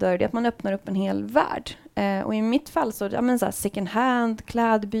en liten dörr, är att man öppnar upp en hel värld. Och i mitt fall så, så här, second hand,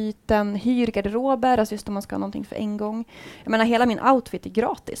 klädbyten, hyrgarderober, alltså just om man ska ha någonting för en gång. Jag menar, hela min outfit är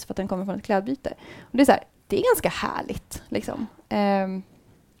gratis för att den kommer från ett klädbyte. Och det är så här, det är ganska härligt liksom.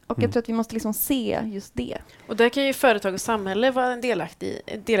 Och jag tror att vi måste liksom se just det. Och där kan ju företag och samhälle vara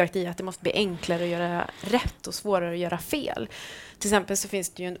delaktig i att det måste bli enklare att göra rätt och svårare att göra fel. Till exempel så finns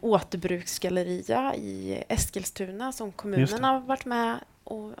det ju en återbruksgalleria i Eskilstuna som kommunen har varit med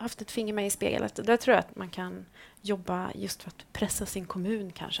och haft ett finger med i spelet. Där tror jag att man kan jobba just för att pressa sin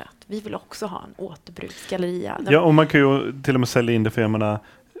kommun kanske. Att vi vill också ha en återbruksgalleria. Ja, och man kan ju till och med sälja in det, för jag menar,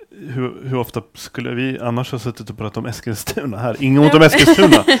 hur ofta skulle vi annars ha suttit och pratat om Eskilstuna här? Ingen ont om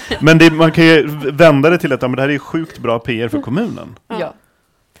Eskilstuna. Men man kan ju vända det till att det här är sjukt bra PR för kommunen. Ja.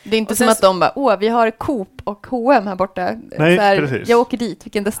 Det är inte som att de bara, vi har Coop och H&M här borta. Nej, så här, precis. Jag åker dit,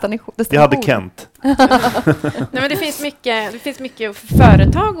 vilken destination. Jag hade Kent. Nej, men det finns mycket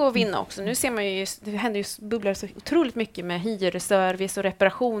företag att vinna också. Nu ser man ju, det händer ju, bubblar så otroligt mycket med hyrservice och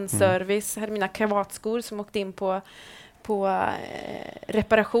reparationsservice. Här är mina kravatskor som åkte in på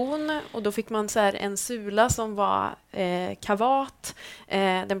reparation, och då fick man så här en sula som var kavat.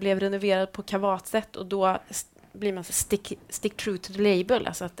 Den blev renoverad på kavatsätt, och då blir man så stick true to the label,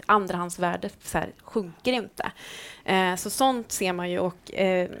 alltså att andrahandsvärdet så här sjunker inte. Så sånt ser man ju, och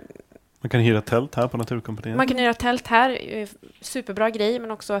man kan hyra tält här på Naturkompaniet. Man kan hyra tält här, superbra grej,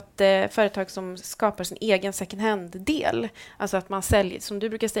 men också att företag som skapar sin egen second hand-del, alltså att man säljer, som du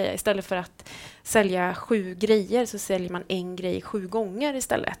brukar säga, istället för att sälja 7 grejer så säljer man en grej 7 gånger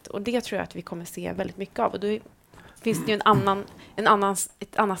istället. Och det tror jag att vi kommer se väldigt mycket av. Och då finns det ju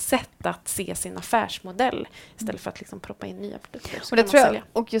ett annat sätt att se sin affärsmodell istället för att liksom proppa in nya produkter. Och det tror jag,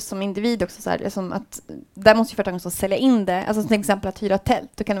 och just som individ också så här, som att där måste ju företagen också sälja in det. Alltså till exempel att hyra tält,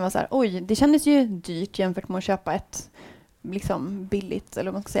 då kan det vara så här, oj, det kändes ju dyrt jämfört med att köpa ett liksom billigt,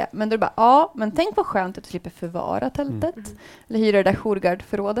 eller vad man ska säga. Men då är det bara, ja, men tänk vad skönt att du slipper förvara tältet. Eller hyra det där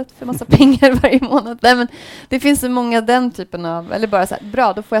jourgardförrådet för massa pengar varje månad. Nej, men det finns så många den typen av, eller bara så här,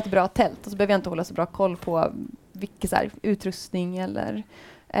 bra, då får jag ett bra tält, och så behöver jag inte hålla så bra koll på vilken så här, utrustning eller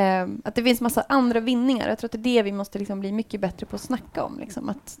att det finns massa andra vinningar. Jag tror att det är det vi måste liksom bli mycket bättre på att snacka om. Liksom.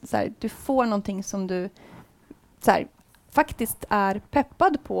 Att så här, du får någonting som du så här, faktiskt är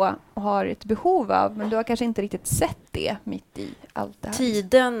peppad på och har ett behov av, men du har kanske inte riktigt sett det mitt i allt det här.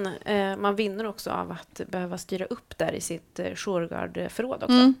 Tiden man vinner också av att behöva styra upp där i sitt Shurgard-förråd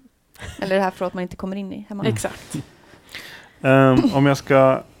också. Eller det här förråd man inte kommer in i hemma. Exakt. Om jag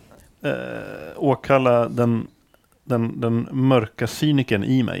ska åkalla den mörka cyniken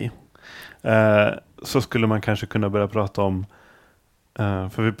i mig, så skulle man kanske kunna börja prata om,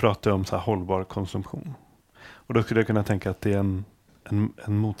 för vi pratar om så här hållbar konsumtion. Och då skulle jag kunna tänka att det är en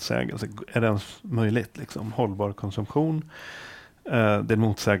motsägelse. Är det ens möjligt? Liksom? Hållbar konsumtion, det är en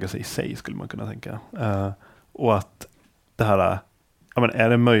motsägelse i sig, skulle man kunna tänka. Och att det här, är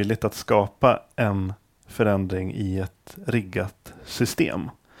det möjligt att skapa en förändring i ett riggat system?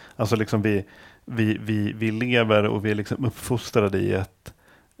 Alltså liksom vi lever och vi är liksom uppfostrade i ett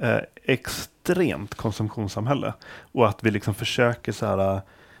extremt konsumtionssamhälle. Och att vi liksom försöker så här,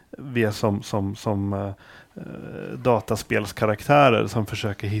 vi är som dataspelskaraktärer som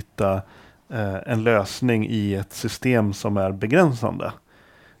försöker hitta en lösning i ett system som är begränsande.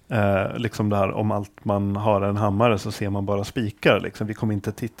 Liksom det här, om allt man har en hammare så ser man bara spikar. Liksom. Vi kommer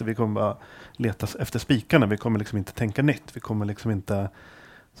inte titta, vi kommer bara leta efter spikarna. Vi kommer liksom inte tänka nytt. Vi kommer liksom inte...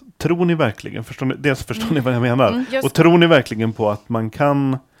 Tror ni verkligen, förstår ni vad jag menar? Och tror ni verkligen på att man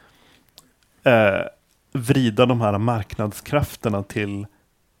kan vrida de här marknadskrafterna till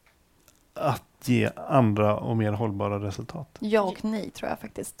att ge andra och mer hållbara resultat? Ja och nej, tror jag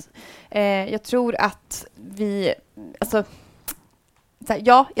faktiskt. Jag tror att vi... Alltså,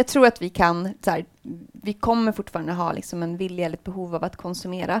 jag tror att vi kan... vi kommer fortfarande ha liksom en vilja eller ett behov av att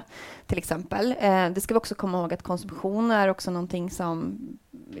konsumera, till exempel. Det ska vi också komma ihåg att konsumtion är också någonting som...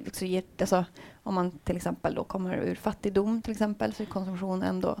 Liksom ger, alltså, om man till exempel då kommer ur fattigdom, till exempel, så är konsumtion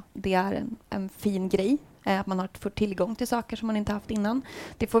ändå... Det är en fin grej. Att man får tillgång till saker som man inte haft innan.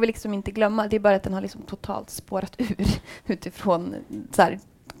 Det får vi liksom inte glömma. Det är bara att den har liksom totalt spårat ur utifrån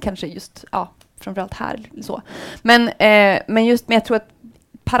kanske just, framförallt här. Så. Men jag tror att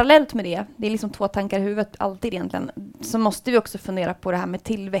parallellt med det är liksom två tankar i huvudet alltid egentligen, så måste vi också fundera på det här med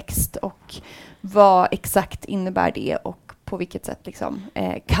tillväxt och vad exakt innebär det och på vilket sätt liksom,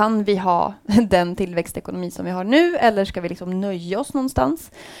 kan vi ha den tillväxtekonomi som vi har nu, eller ska vi liksom nöja oss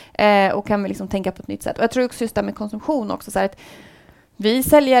någonstans och kan vi liksom tänka på ett nytt sätt. Och jag tror också just det med konsumtion också, så här att vi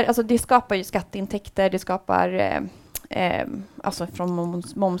säljer, alltså det skapar ju skatteintäkter, det skapar alltså från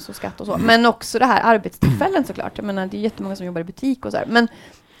moms och skatt och så, men också det här arbetstillfällen såklart. Jag menar, det är jättemånga som jobbar i butik och så här, men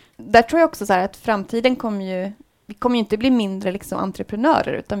där tror jag också så här att framtiden vi kommer ju inte bli mindre liksom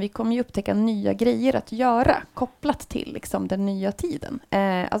entreprenörer, utan vi kommer ju upptäcka nya grejer att göra kopplat till liksom den nya tiden.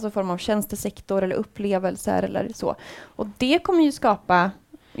 Alltså i form av tjänstesektor eller upplevelser eller så. Och det kommer ju skapa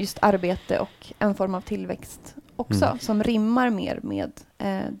just arbete och en form av tillväxt också, som rimmar mer med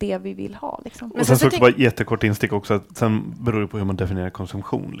det vi vill ha. Liksom. Och sen så bara jättekort instick också, att sen beror det på hur man definierar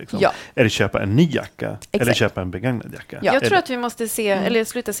konsumtion. Liksom. Ja. Är det köpa en ny jacka eller köpa en begagnad jacka? Ja. Jag tror att vi måste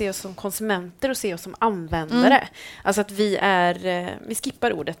sluta se oss som konsumenter och se oss som användare. Alltså att vi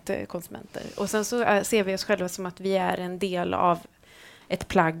skippar ordet konsumenter. Och sen så ser vi oss själva som att vi är en del av ett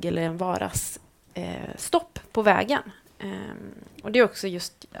plagg eller en varas stopp på vägen. Och det är också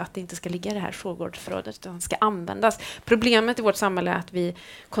just att det inte ska ligga i det här sågårdsförrådet, utan det ska användas. Problemet i vårt samhälle är att vi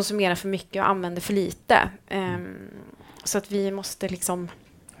konsumerar för mycket och använder för lite. Så att vi måste liksom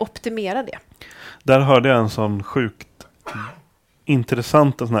optimera det. Där hörde jag en sån sjukt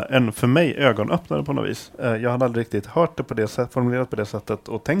intressant och för mig ögonöppnare på något vis. Jag hade aldrig riktigt hört det på det sättet, formulerat på det sättet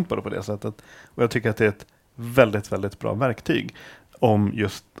och tänkt på det på det sättet. Och jag tycker att det är ett väldigt, väldigt bra verktyg om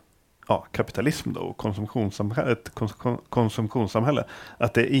just kapitalism då, och konsumtionssamhälle.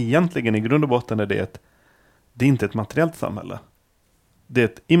 Att det egentligen i grund och botten är det är inte ett materiellt samhälle. Det är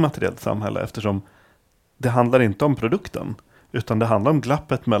ett immateriellt samhälle, eftersom det handlar inte om produkten, utan det handlar om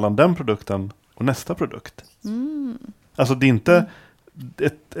glappet mellan den produkten och nästa produkt. Alltså det är inte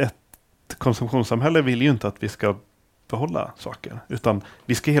ett konsumtionssamhälle vill ju inte att vi ska behålla saker, utan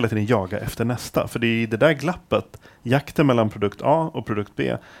vi ska hela tiden jaga efter nästa, för det är i det där glappet, jakten mellan produkt A och produkt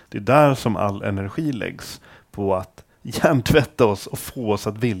B, det är där som all energi läggs på att hjärntvätta oss och få oss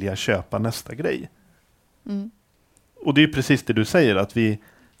att vilja köpa nästa grej. Och det är precis det du säger, att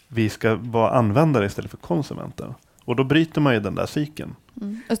vi ska vara användare istället för konsumenter, och då bryter man ju den där cykeln.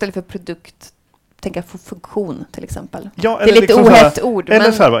 Istället för produkt, tänka på funktion till exempel. Ja, det är lite liksom ohett ord.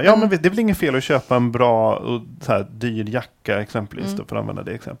 Eller men det är väl ingen fel att köpa en bra och så här dyr jacka exempelvis, för att använda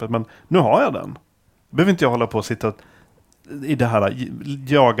det exemplet. Men nu har jag den. Behöver inte jag hålla på och sitta i det här,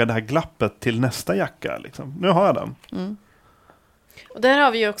 jaga det här glappet till nästa jacka. Liksom. Nu har jag den. Och där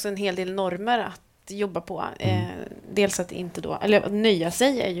har vi ju också en hel del normer att jobba på. Dels att inte då, eller nöja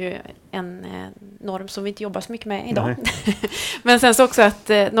sig är ju en norm som vi inte jobbar så mycket med idag. Men sen så också att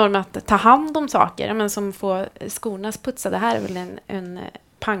norm att ta hand om saker, men som får skorna putsade, här är väl en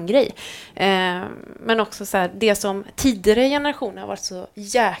panggrej. Men också så här, det som tidigare generationer har varit så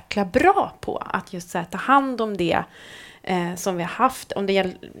jäkla bra på, att just så här, ta hand om det som vi har haft, om det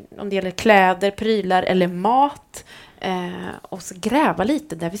gäller kläder, prylar eller mat, och så gräva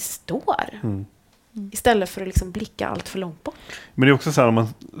lite där vi står. Istället för att liksom blicka allt för långt bort. Men det är också så här, om man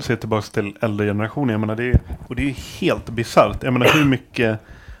ser tillbaka till äldre generationer, jag menar det är helt bisarrt. Jag menar hur mycket,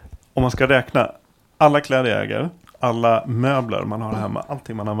 om man ska räkna alla kläder jag äger, alla möbler man har hemma,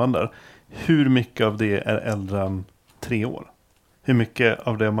 allting man använder, hur mycket av det är äldre än 3 år? Hur mycket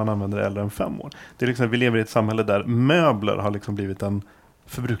av det man använder är äldre än 5 år? Det är liksom, vi lever i ett samhälle där möbler har liksom blivit en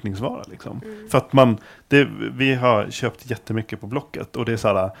förbrukningsvara. Liksom. För att vi har köpt jättemycket på Blocket och det är så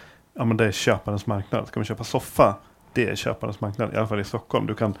här, ja men det är köparens marknad. Ska man köpa soffa, det är köparens marknad. I alla fall i Stockholm.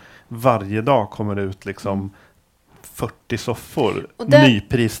 Du kan, varje dag kommer det ut liksom 40 soffor.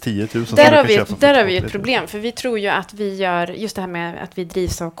 Nypris 10 000. Där har vi ett problem. För vi tror ju att vi gör, just det här med att vi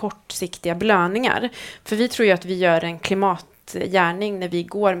drivs av kortsiktiga belöningar. För vi tror ju att vi gör en klimatgärning när vi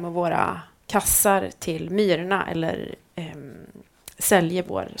går med våra kassar till Myrorna eller säljer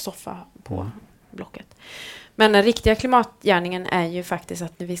vår soffa på Blocket. Men den riktiga klimatgärningen är ju faktiskt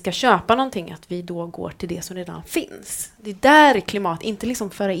att när vi ska köpa någonting, att vi då går till det som redan finns. Det är där klimat, inte liksom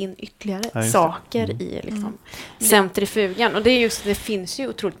föra in ytterligare saker i liksom centrifugan. Och det är just, det finns ju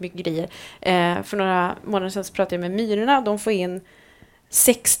otroligt mycket grejer. För några månader sedan så pratade jag med Myrorna. De får in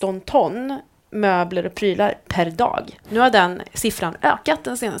 16 ton möbler och prylar per dag. Nu har den siffran ökat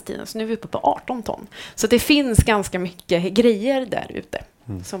den senaste tiden, så nu är vi uppe på 18 ton. Så det finns ganska mycket grejer där ute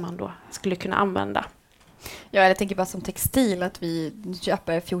som man då skulle kunna använda. Ja, jag tänker bara som textil att vi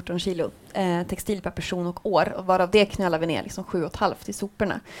köper 14 kilo textil per person och år, och varav det knallar vi ner liksom 7,5 till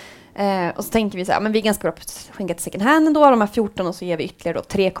soporna. Och så tänker vi så här, men vi är ganska bra på att skänka till second hand ändå, de här 14, och så ger vi ytterligare då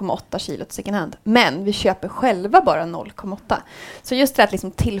 3,8 kilo till second hand. Men vi köper själva bara 0,8. Så just det att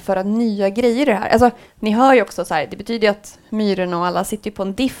liksom tillföra nya grejer i det här. Alltså, ni hör ju också så här, det betyder ju att Myrorna och alla sitter ju på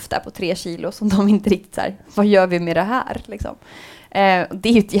en diff där på 3 kilo som de inte riktigt så här, vad gör vi med det här liksom? Det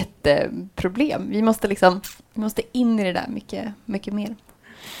är ju ett jätteproblem. Vi måste in i det där mycket, mycket mer.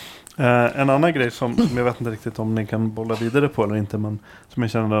 En annan grej som jag vet inte riktigt om ni kan bolla vidare på eller inte, men som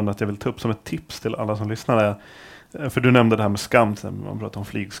jag känner att jag vill ta upp som ett tips till alla som lyssnar är, för du nämnde det här med skam, man pratar om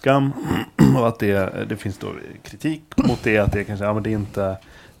flygskam och att det finns då kritik mot det, att det kanske, ja, men det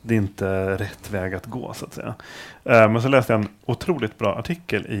är inte rätt väg att gå så att säga. Men så läste jag en otroligt bra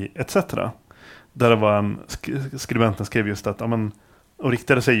artikel i ETC, där det var en skribenten skrev just att, ja, men, och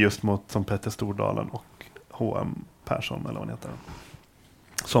riktade sig just mot som Petter Stordalen och H.M. Persson eller vad han heter,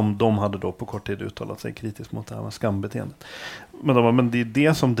 som de hade då på kort tid uttalat sig kritiskt mot det här med skambeteendet. Men de var, men det är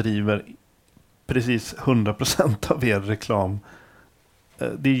det som driver precis 100% av er reklam.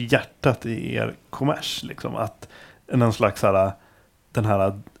 Det är hjärtat i er kommers liksom, att en slags här, den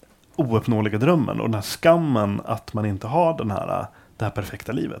här ouppnåeliga drömmen och den här skammen att man inte har det här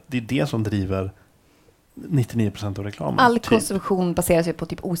perfekta livet. Det är det som driver 99% av reklamen. All konsumtion baseras ju på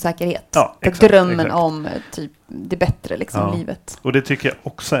typ osäkerhet. Ja, exakt, drömmen om typ det bättre liksom livet. Och det tycker jag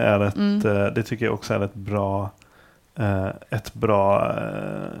också är ett bra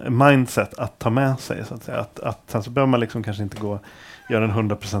mindset att ta med sig så att säga. Att sen så behöver man liksom kanske inte göra en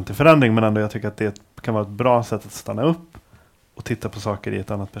 100% förändring, men ändå jag tycker att det kan vara ett bra sätt att stanna upp och titta på saker i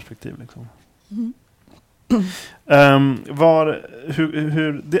ett annat perspektiv liksom.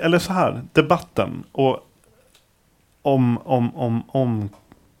 Eller så här, debatten och om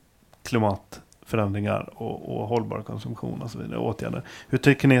klimatförändringar och hållbar konsumtion och så vidare, åtgärder. Hur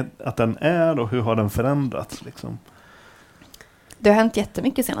tycker ni att den är och hur har den förändrats liksom? Det har hänt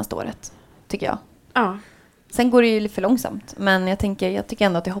jättemycket senaste året, tycker jag. Ja. Sen går det ju lite för långsamt, men jag tycker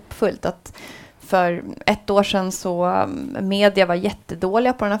ändå att det är hoppfullt att för 1 år sedan så media var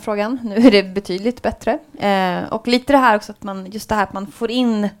jättedåliga på den här frågan. Nu är det betydligt bättre. Och lite det här också att man får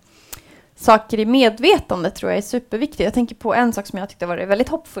in saker i medvetande tror jag är superviktigt. Jag tänker på en sak som jag tyckte var väldigt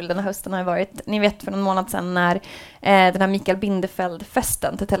hoppfull den här hösten har ju varit, ni vet för någon månad sedan när den här Mikael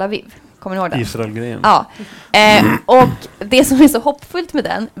Bindefeld-festen till Tel Aviv. Kommer ni ihåg den? Israel-grejen. Ja. Och det som är så hoppfullt med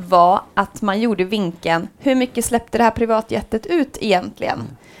den var att man gjorde vinkeln, hur mycket släppte det här privatjetet ut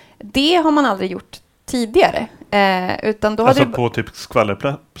egentligen? Det har man aldrig gjort tidigare. Utan då alltså hade på typ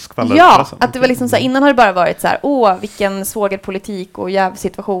skvallerpressen? Ja, att det var liksom så här, innan har det bara varit så här, vilken svågerpolitik och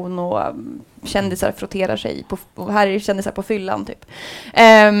jävsituation och kändisar frotterar sig på, och här är kändisar på fyllan typ.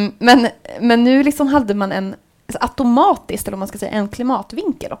 Men nu liksom hade man en automatiskt, eller om man ska säga en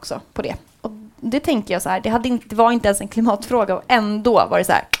klimatvinkel också på det. Och det tänker jag så här, det var inte ens en klimatfråga och ändå var det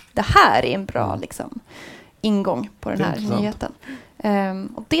så här, det här är en bra liksom ingång på den här nyheten.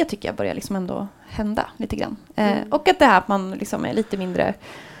 Och det tycker jag börjar liksom ändå hända lite grann. Och att det här att man liksom är lite mindre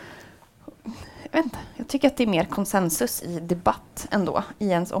Jag tycker att det är mer konsensus i debatt ändå, i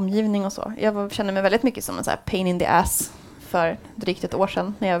ens omgivning och så. Jag känner mig väldigt mycket som en så här pain in the ass för drygt ett år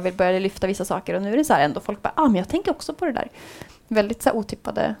sedan när jag började lyfta vissa saker. Och nu är det så här ändå, folk bara, men jag tänker också på det där. Väldigt så här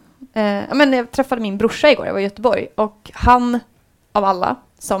otippade. Men jag träffade min brorsa igår, jag var i Göteborg. Och han, av alla,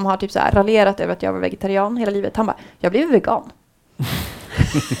 som har typ så här raljerat över att jag var vegetarian hela livet, han bara, jag blev vegan.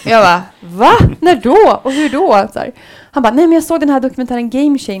 Jag bara, va? När då? Och hur då? Så här. Han bara, nej men jag såg den här dokumentären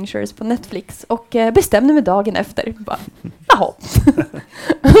Game Changers på Netflix och bestämde mig dagen efter. Bara, jaha.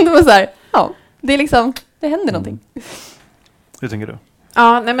 Det var så här, ja, det är liksom, det händer någonting. Hur tänker du?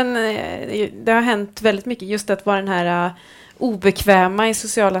 Ja, nej men det har hänt väldigt mycket. Just att vara den här obekväma i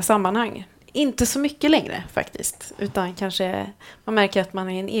sociala sammanhang. Inte så mycket längre faktiskt. Utan kanske man märker att man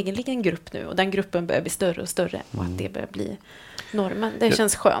är en egen liten grupp nu. Och den gruppen börjar bli större och större. Och att det börjar bli normen. Det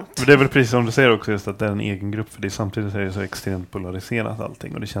känns skönt. Det är väl precis som du säger också, just att det är en egen grupp. För det samtidigt är det så extremt polariserat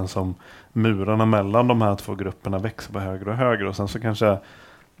allting. Och det känns som murarna mellan de här två grupperna växer på högre och högre. Och sen så kanske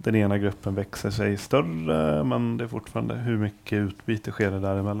den ena gruppen växer sig större, men det är fortfarande hur mycket utbyte sker det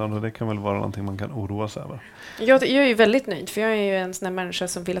däremellan, och det kan väl vara någonting man kan oroa sig över. Jag är ju väldigt nöjd, för jag är ju en sån här människa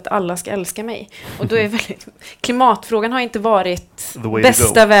som vill att alla ska älska mig. Och då är klimatfrågan har inte varit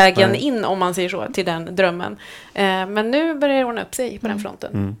bästa vägen in, om man säger så, till den drömmen. Men nu börjar det ordna upp sig på den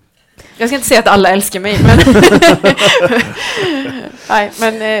fronten. Mm. Jag ska inte säga att alla älskar mig,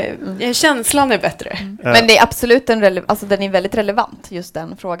 men känslan är bättre. Men det är absolut den är väldigt relevant, just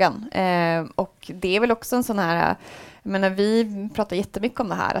den frågan. Och det är väl också en sån här, jag menar, vi pratar jättemycket om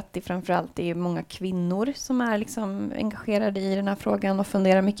det här, att det framförallt är många kvinnor som är liksom engagerade i den här frågan och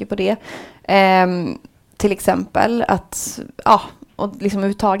funderar mycket på det. Till exempel att, och liksom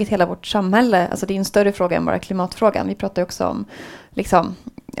överhuvudtaget hela vårt samhälle, alltså det är en större fråga än bara klimatfrågan. Vi pratar också om, liksom,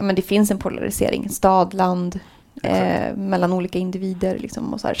 men det finns en polarisering, stad, land, mellan olika individer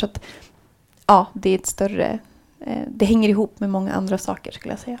liksom, och så här. Så att, det är ett större, det hänger ihop med många andra saker,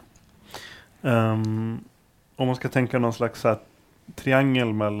 skulle jag säga. Om man ska tänka någon slags här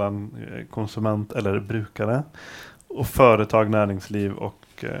triangel mellan konsument eller brukare och företag, näringsliv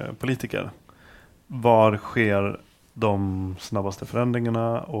och politiker. Var sker de snabbaste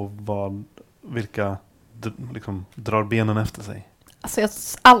förändringarna och vilka liksom drar benen efter sig? Alltså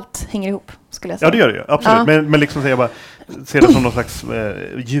allt hänger ihop, skulle jag säga. Ja, det gör det ju, absolut. Ja. Men liksom jag bara ser det som någon slags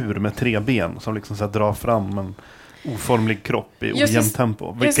djur med 3 ben som liksom så här drar fram en oformlig kropp i ojämnt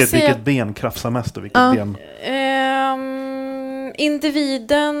tempo. Vilket ben krafsar mest och vilket ben?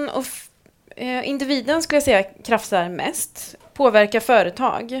 Individen skulle jag säga krafsar mest, påverkar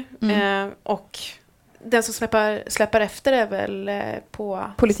företag och den som släpper efter är väl på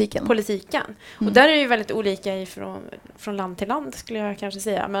politiken. Och där är det ju väldigt olika från land till land, skulle jag kanske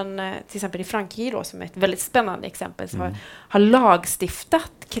säga. Men till exempel i Frankrike då, som är ett väldigt spännande exempel, som har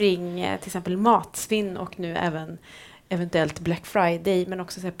lagstiftat kring till exempel matsvinn och nu även eventuellt Black Friday, men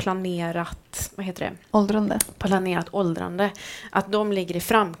också så planerat, vad heter det? Planerat åldrande. Att de ligger i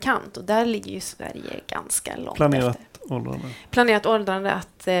framkant, och där ligger ju Sverige ganska långt Planerat åldrande,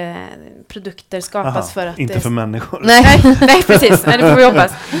 att produkter skapas för att... Inte för människor. Nej, precis. Nej, det får vi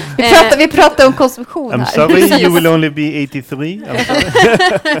hoppas. Vi pratar om konsumtion här. I'm sorry, you will only be 83.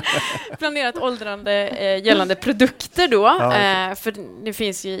 Planerat åldrande gällande produkter då. För det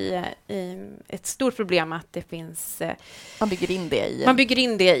finns ju ett stort problem att det finns... Man bygger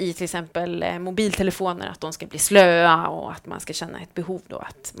in det i till exempel mobiltelefoner, att de ska bli slöa och att man ska känna ett behov då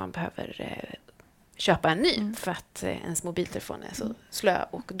att man behöver... köpa en ny för att ens mobiltelefon är så slö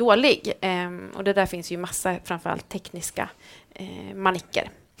och dålig. Och det där finns ju massa, framförallt tekniska manicker.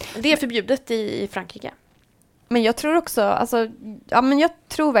 Det är förbjudet i Frankrike. Men jag tror också, jag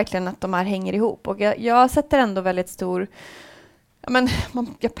tror verkligen att de här hänger ihop. Och jag sätter ändå väldigt stor...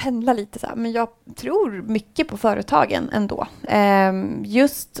 jag pendlar lite så här, men jag tror mycket på företagen ändå.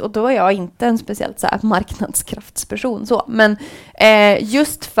 Och då är jag inte en speciellt så här marknadskraftsperson så, men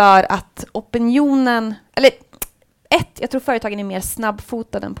just för att opinionen, jag tror företagen är mer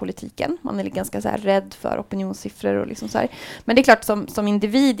snabbfotade än politiken. Man är ganska så här rädd för opinionssiffror och liksom så här. Men det är klart, som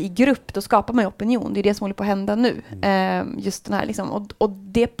individ i grupp, då skapar man ju opinion. Det är det som håller på att hända nu. Just den här liksom, och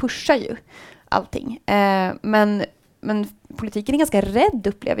det pushar ju allting. Men politiken är ganska rädd,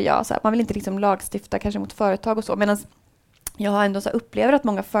 upplever jag. Så här, man vill inte liksom lagstifta kanske mot företag och så. Medan jag har ändå så upplever att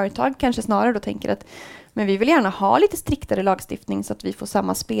många företag kanske snarare då tänker att men vi vill gärna ha lite striktare lagstiftning så att vi får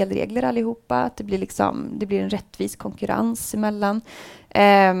samma spelregler allihopa. Att det blir en rättvis konkurrens emellan.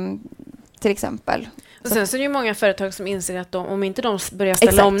 Till exempel. Och sen så är det ju många företag som inser att om inte de börjar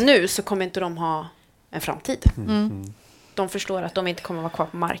ställa om nu, så kommer inte de ha en framtid. de förstår att de inte kommer att vara kvar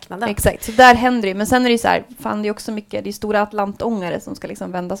på marknaden. Exakt, så där händer det. Men sen är det ju så här, fan det är också mycket, det är stora atlantångare som ska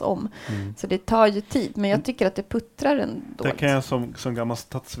liksom vändas om. Så det tar ju tid, men jag tycker att det puttrar ändå. Det kan jag som gammal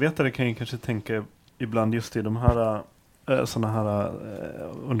statsvetare kan jag kanske tänka ibland just i de här såna här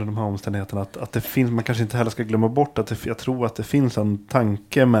under de här omständigheterna att det finns, man kanske inte heller ska glömma bort att jag tror att det finns en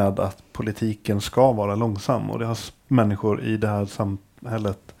tanke med att politiken ska vara långsam, och det har människor i det här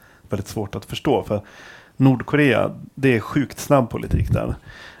samhället väldigt svårt att förstå. För Nordkorea, det är sjukt snabb politik där.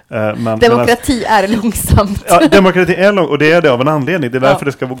 Demokrati är långsamt. Ja, demokrati är långsamt, och det är det av en anledning. Det är därför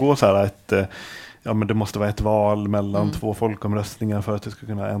det ska gå så här men det måste vara ett val mellan 2 folkomröstningar för att det ska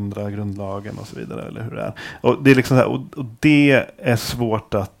kunna ändra grundlagen och så vidare, eller hur det är. Och det är liksom så här, och det är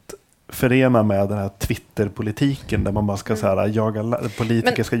svårt att förena med den här Twitter-politiken där man bara ska så här,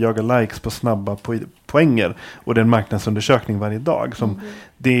 politiker ska jaga likes på snabba poänger, och det är en marknadsundersökning varje dag som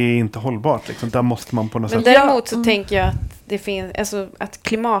det är inte hållbart liksom. Där måste man på något sätt. Men däremot så tänker jag att det finns, alltså att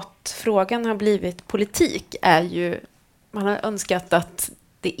klimatfrågan har blivit politik är ju, man har önskat att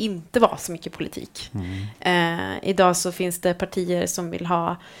det inte var så mycket politik. Idag så finns det partier som vill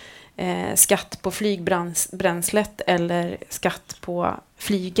ha skatt på flygbränslet eller skatt på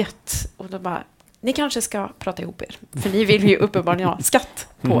flyget. Och då bara, ni kanske ska prata ihop er. För ni vill ju uppenbarligen ha skatt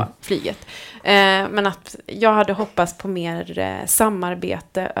på flyget. Men att jag hade hoppats på mer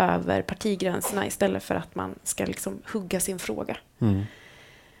samarbete över partigränserna istället för att man ska liksom hugga sin fråga.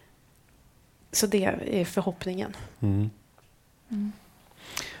 Så det är förhoppningen.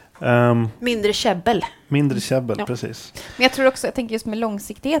 Mindre käbbel. Mindre käbbel, precis. Men jag tror också, jag tänker just med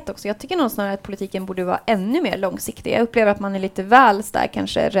långsiktighet också. Jag tycker nog snarare att politiken borde vara ännu mer långsiktig. Jag upplever att man är lite väl där,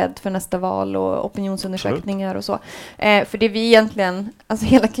 kanske rädd för nästa val och opinionsundersökningar och så. För det vi egentligen, alltså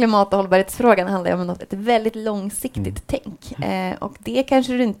hela klimat- och hållbarhetsfrågan handlar om ett väldigt långsiktigt tänk. Och det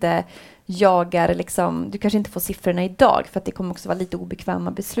kanske du inte jagar liksom, du kanske inte får siffrorna idag för att det kommer också vara lite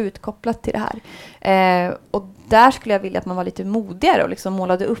obekväma beslut kopplat till det här. Och där skulle jag vilja att man var lite modigare och liksom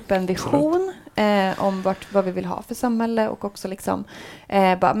målade upp en vision om vad vi vill ha för samhälle, och också liksom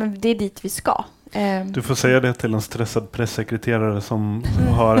men det är dit vi ska. Du får säga det till en stressad pressekreterare som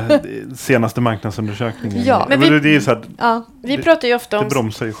har senaste marknadsundersökningen. Ja, men det är så här, vi pratar ju ofta det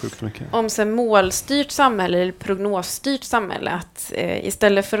bromsar ju sjukt mycket. Om så målstyrt samhälle eller prognosstyrt samhälle, att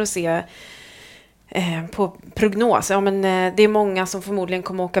istället för att se på prognos, det är många som förmodligen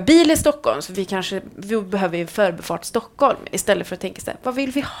kommer åka bil i Stockholm, så vi behöver ju förbifart Stockholm, istället för att tänka så här, vad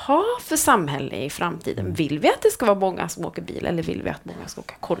vill vi ha för samhälle i framtiden? Vill vi att det ska vara många som åker bil, eller vill vi att många ska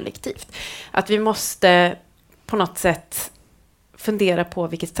åka kollektivt? Att vi måste på något sätt fundera på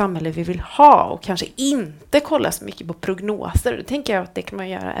vilket samhälle vi vill ha, och kanske inte kolla så mycket på prognoser. Det tänker jag att det kan man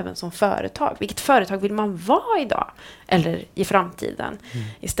göra även som företag. Vilket företag vill man vara idag eller i framtiden?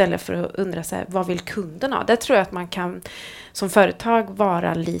 Istället för att undra så här, vad vill kunderna ha? Där tror jag att man kan som företag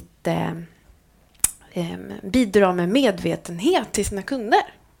vara lite bidra med medvetenhet till sina kunder.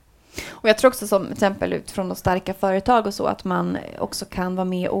 Och jag tror också, som till exempel utifrån de starka företag och så, att man också kan vara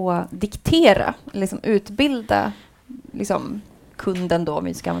med och diktera, liksom utbilda liksom kunden då, om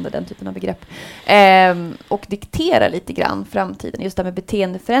vi ska använda den typen av begrepp, och diktera lite grann framtiden, just det med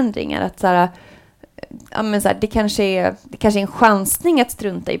beteendeförändringar, att det kanske är en chansning att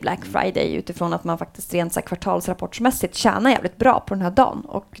strunta i Black Friday utifrån att man faktiskt rent kvartalsrapportsmässigt tjänar jävligt bra på den här dagen,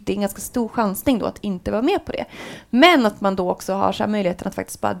 och det är en ganska stor chansning då att inte vara med på det, men att man då också har möjligheten att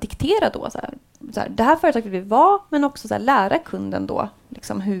faktiskt bara diktera då det här företaget vill vi vara, men också lära kunden då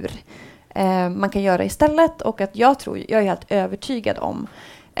liksom hur man kan göra istället. Och att jag är helt övertygad om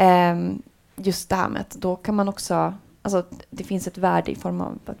just det här med att då kan man också, alltså det finns ett värde i form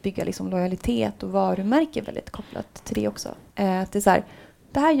av att bygga liksom lojalitet och varumärke väldigt kopplat till det också. Att det är så här,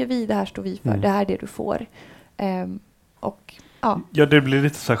 det här gör vi, det här står vi för, det här är det du får. Och ja, det blir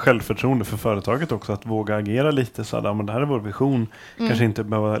lite så här självförtroende för företaget också, att våga agera lite så här, men det här är vår vision. Kanske inte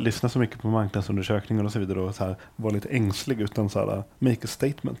behöva lyssna så mycket på marknadsundersökningar och så vidare, och så här, vara lite ängslig, utan så här, make a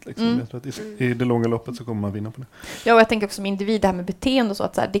statement liksom. Jag tror att i det långa loppet så kommer man vinna på det. Ja, och jag tänker också som individ, det här med beteende och så,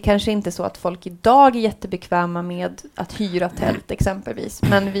 att det kanske inte är så att folk idag är jättebekväma med att hyra tält exempelvis,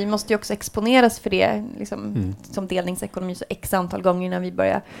 men vi måste ju också exponeras för det liksom, som delningsekonomi så x antal gånger när vi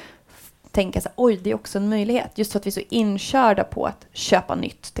börjar tänka så här, oj, det är också en möjlighet. Just för att vi är så inkörda på att köpa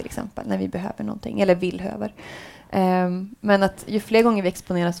nytt till exempel när vi behöver någonting eller vill över. Men att ju fler gånger vi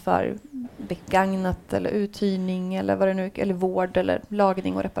exponeras för begagnat eller uthyrning eller vad det nu, eller vård eller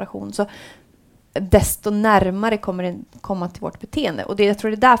lagning och reparation, så desto närmare kommer det komma till vårt beteende. Och jag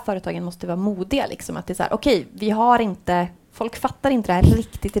tror det är där företagen måste vara modiga. Liksom, att det är så här, okej, vi har inte, folk fattar inte det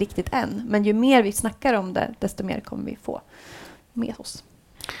här riktigt än. Men ju mer vi snackar om det, desto mer kommer vi få med oss.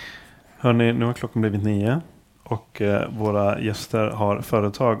 Hörrni, nu har klockan blivit 9. Och våra gäster har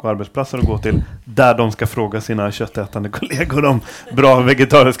företag och arbetsplatser att gå till där de ska fråga sina köttätande kollegor om bra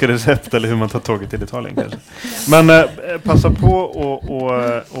vegetariska recept eller hur man tar tåget till Italien kanske. Men passa på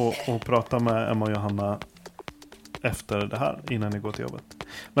och prata med Emma och Johanna efter det här innan ni går till jobbet.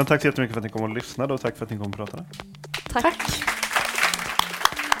 Men tack så jättemycket för att ni kom och lyssnade och tack för att ni kom och pratade. Tack.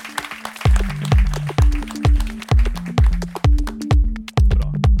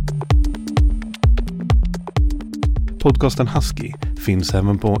 Podcasten Husky finns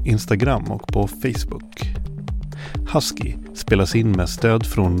även på Instagram och på Facebook. Husky spelas in med stöd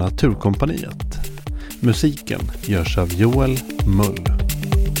från Naturkompaniet. Musiken görs av Joel Mull.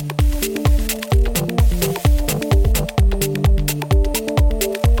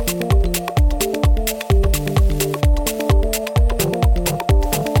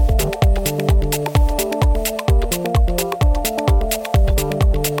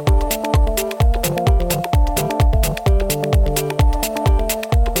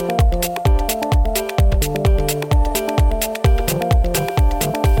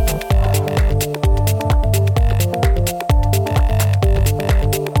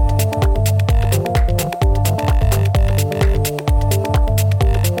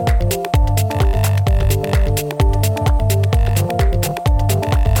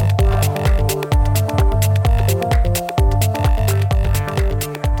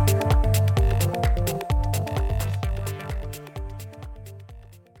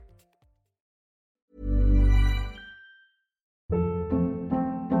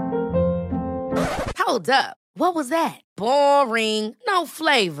 Hold up. What was that? Boring. No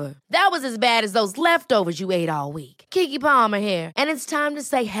flavor. That was as bad as those leftovers you ate all week. Keke Palmer here, and it's time to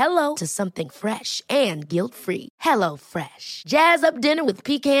say hello to something fresh and guilt-free. Hello Fresh. Jazz up dinner with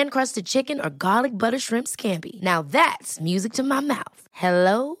pecan-crusted chicken or garlic butter shrimp scampi. Now that's music to my mouth.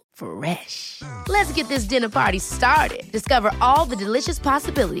 Hello Fresh. Let's get this dinner party started. Discover all the delicious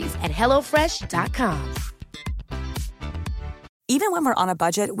possibilities at hellofresh.com. Even when we're on a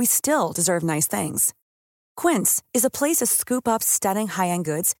budget, we still deserve nice things. Quince is a place to scoop up stunning high-end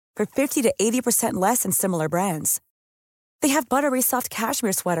goods for 50 to 80% less than similar brands. They have buttery soft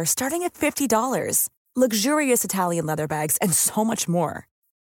cashmere sweaters starting at $50, luxurious Italian leather bags, and so much more.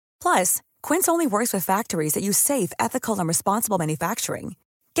 Plus, Quince only works with factories that use safe, ethical, and responsible manufacturing.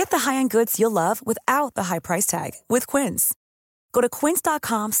 Get the high-end goods you'll love without the high price tag with Quince. Go to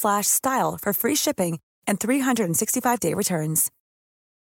quince.com/style for free shipping and 365-day returns.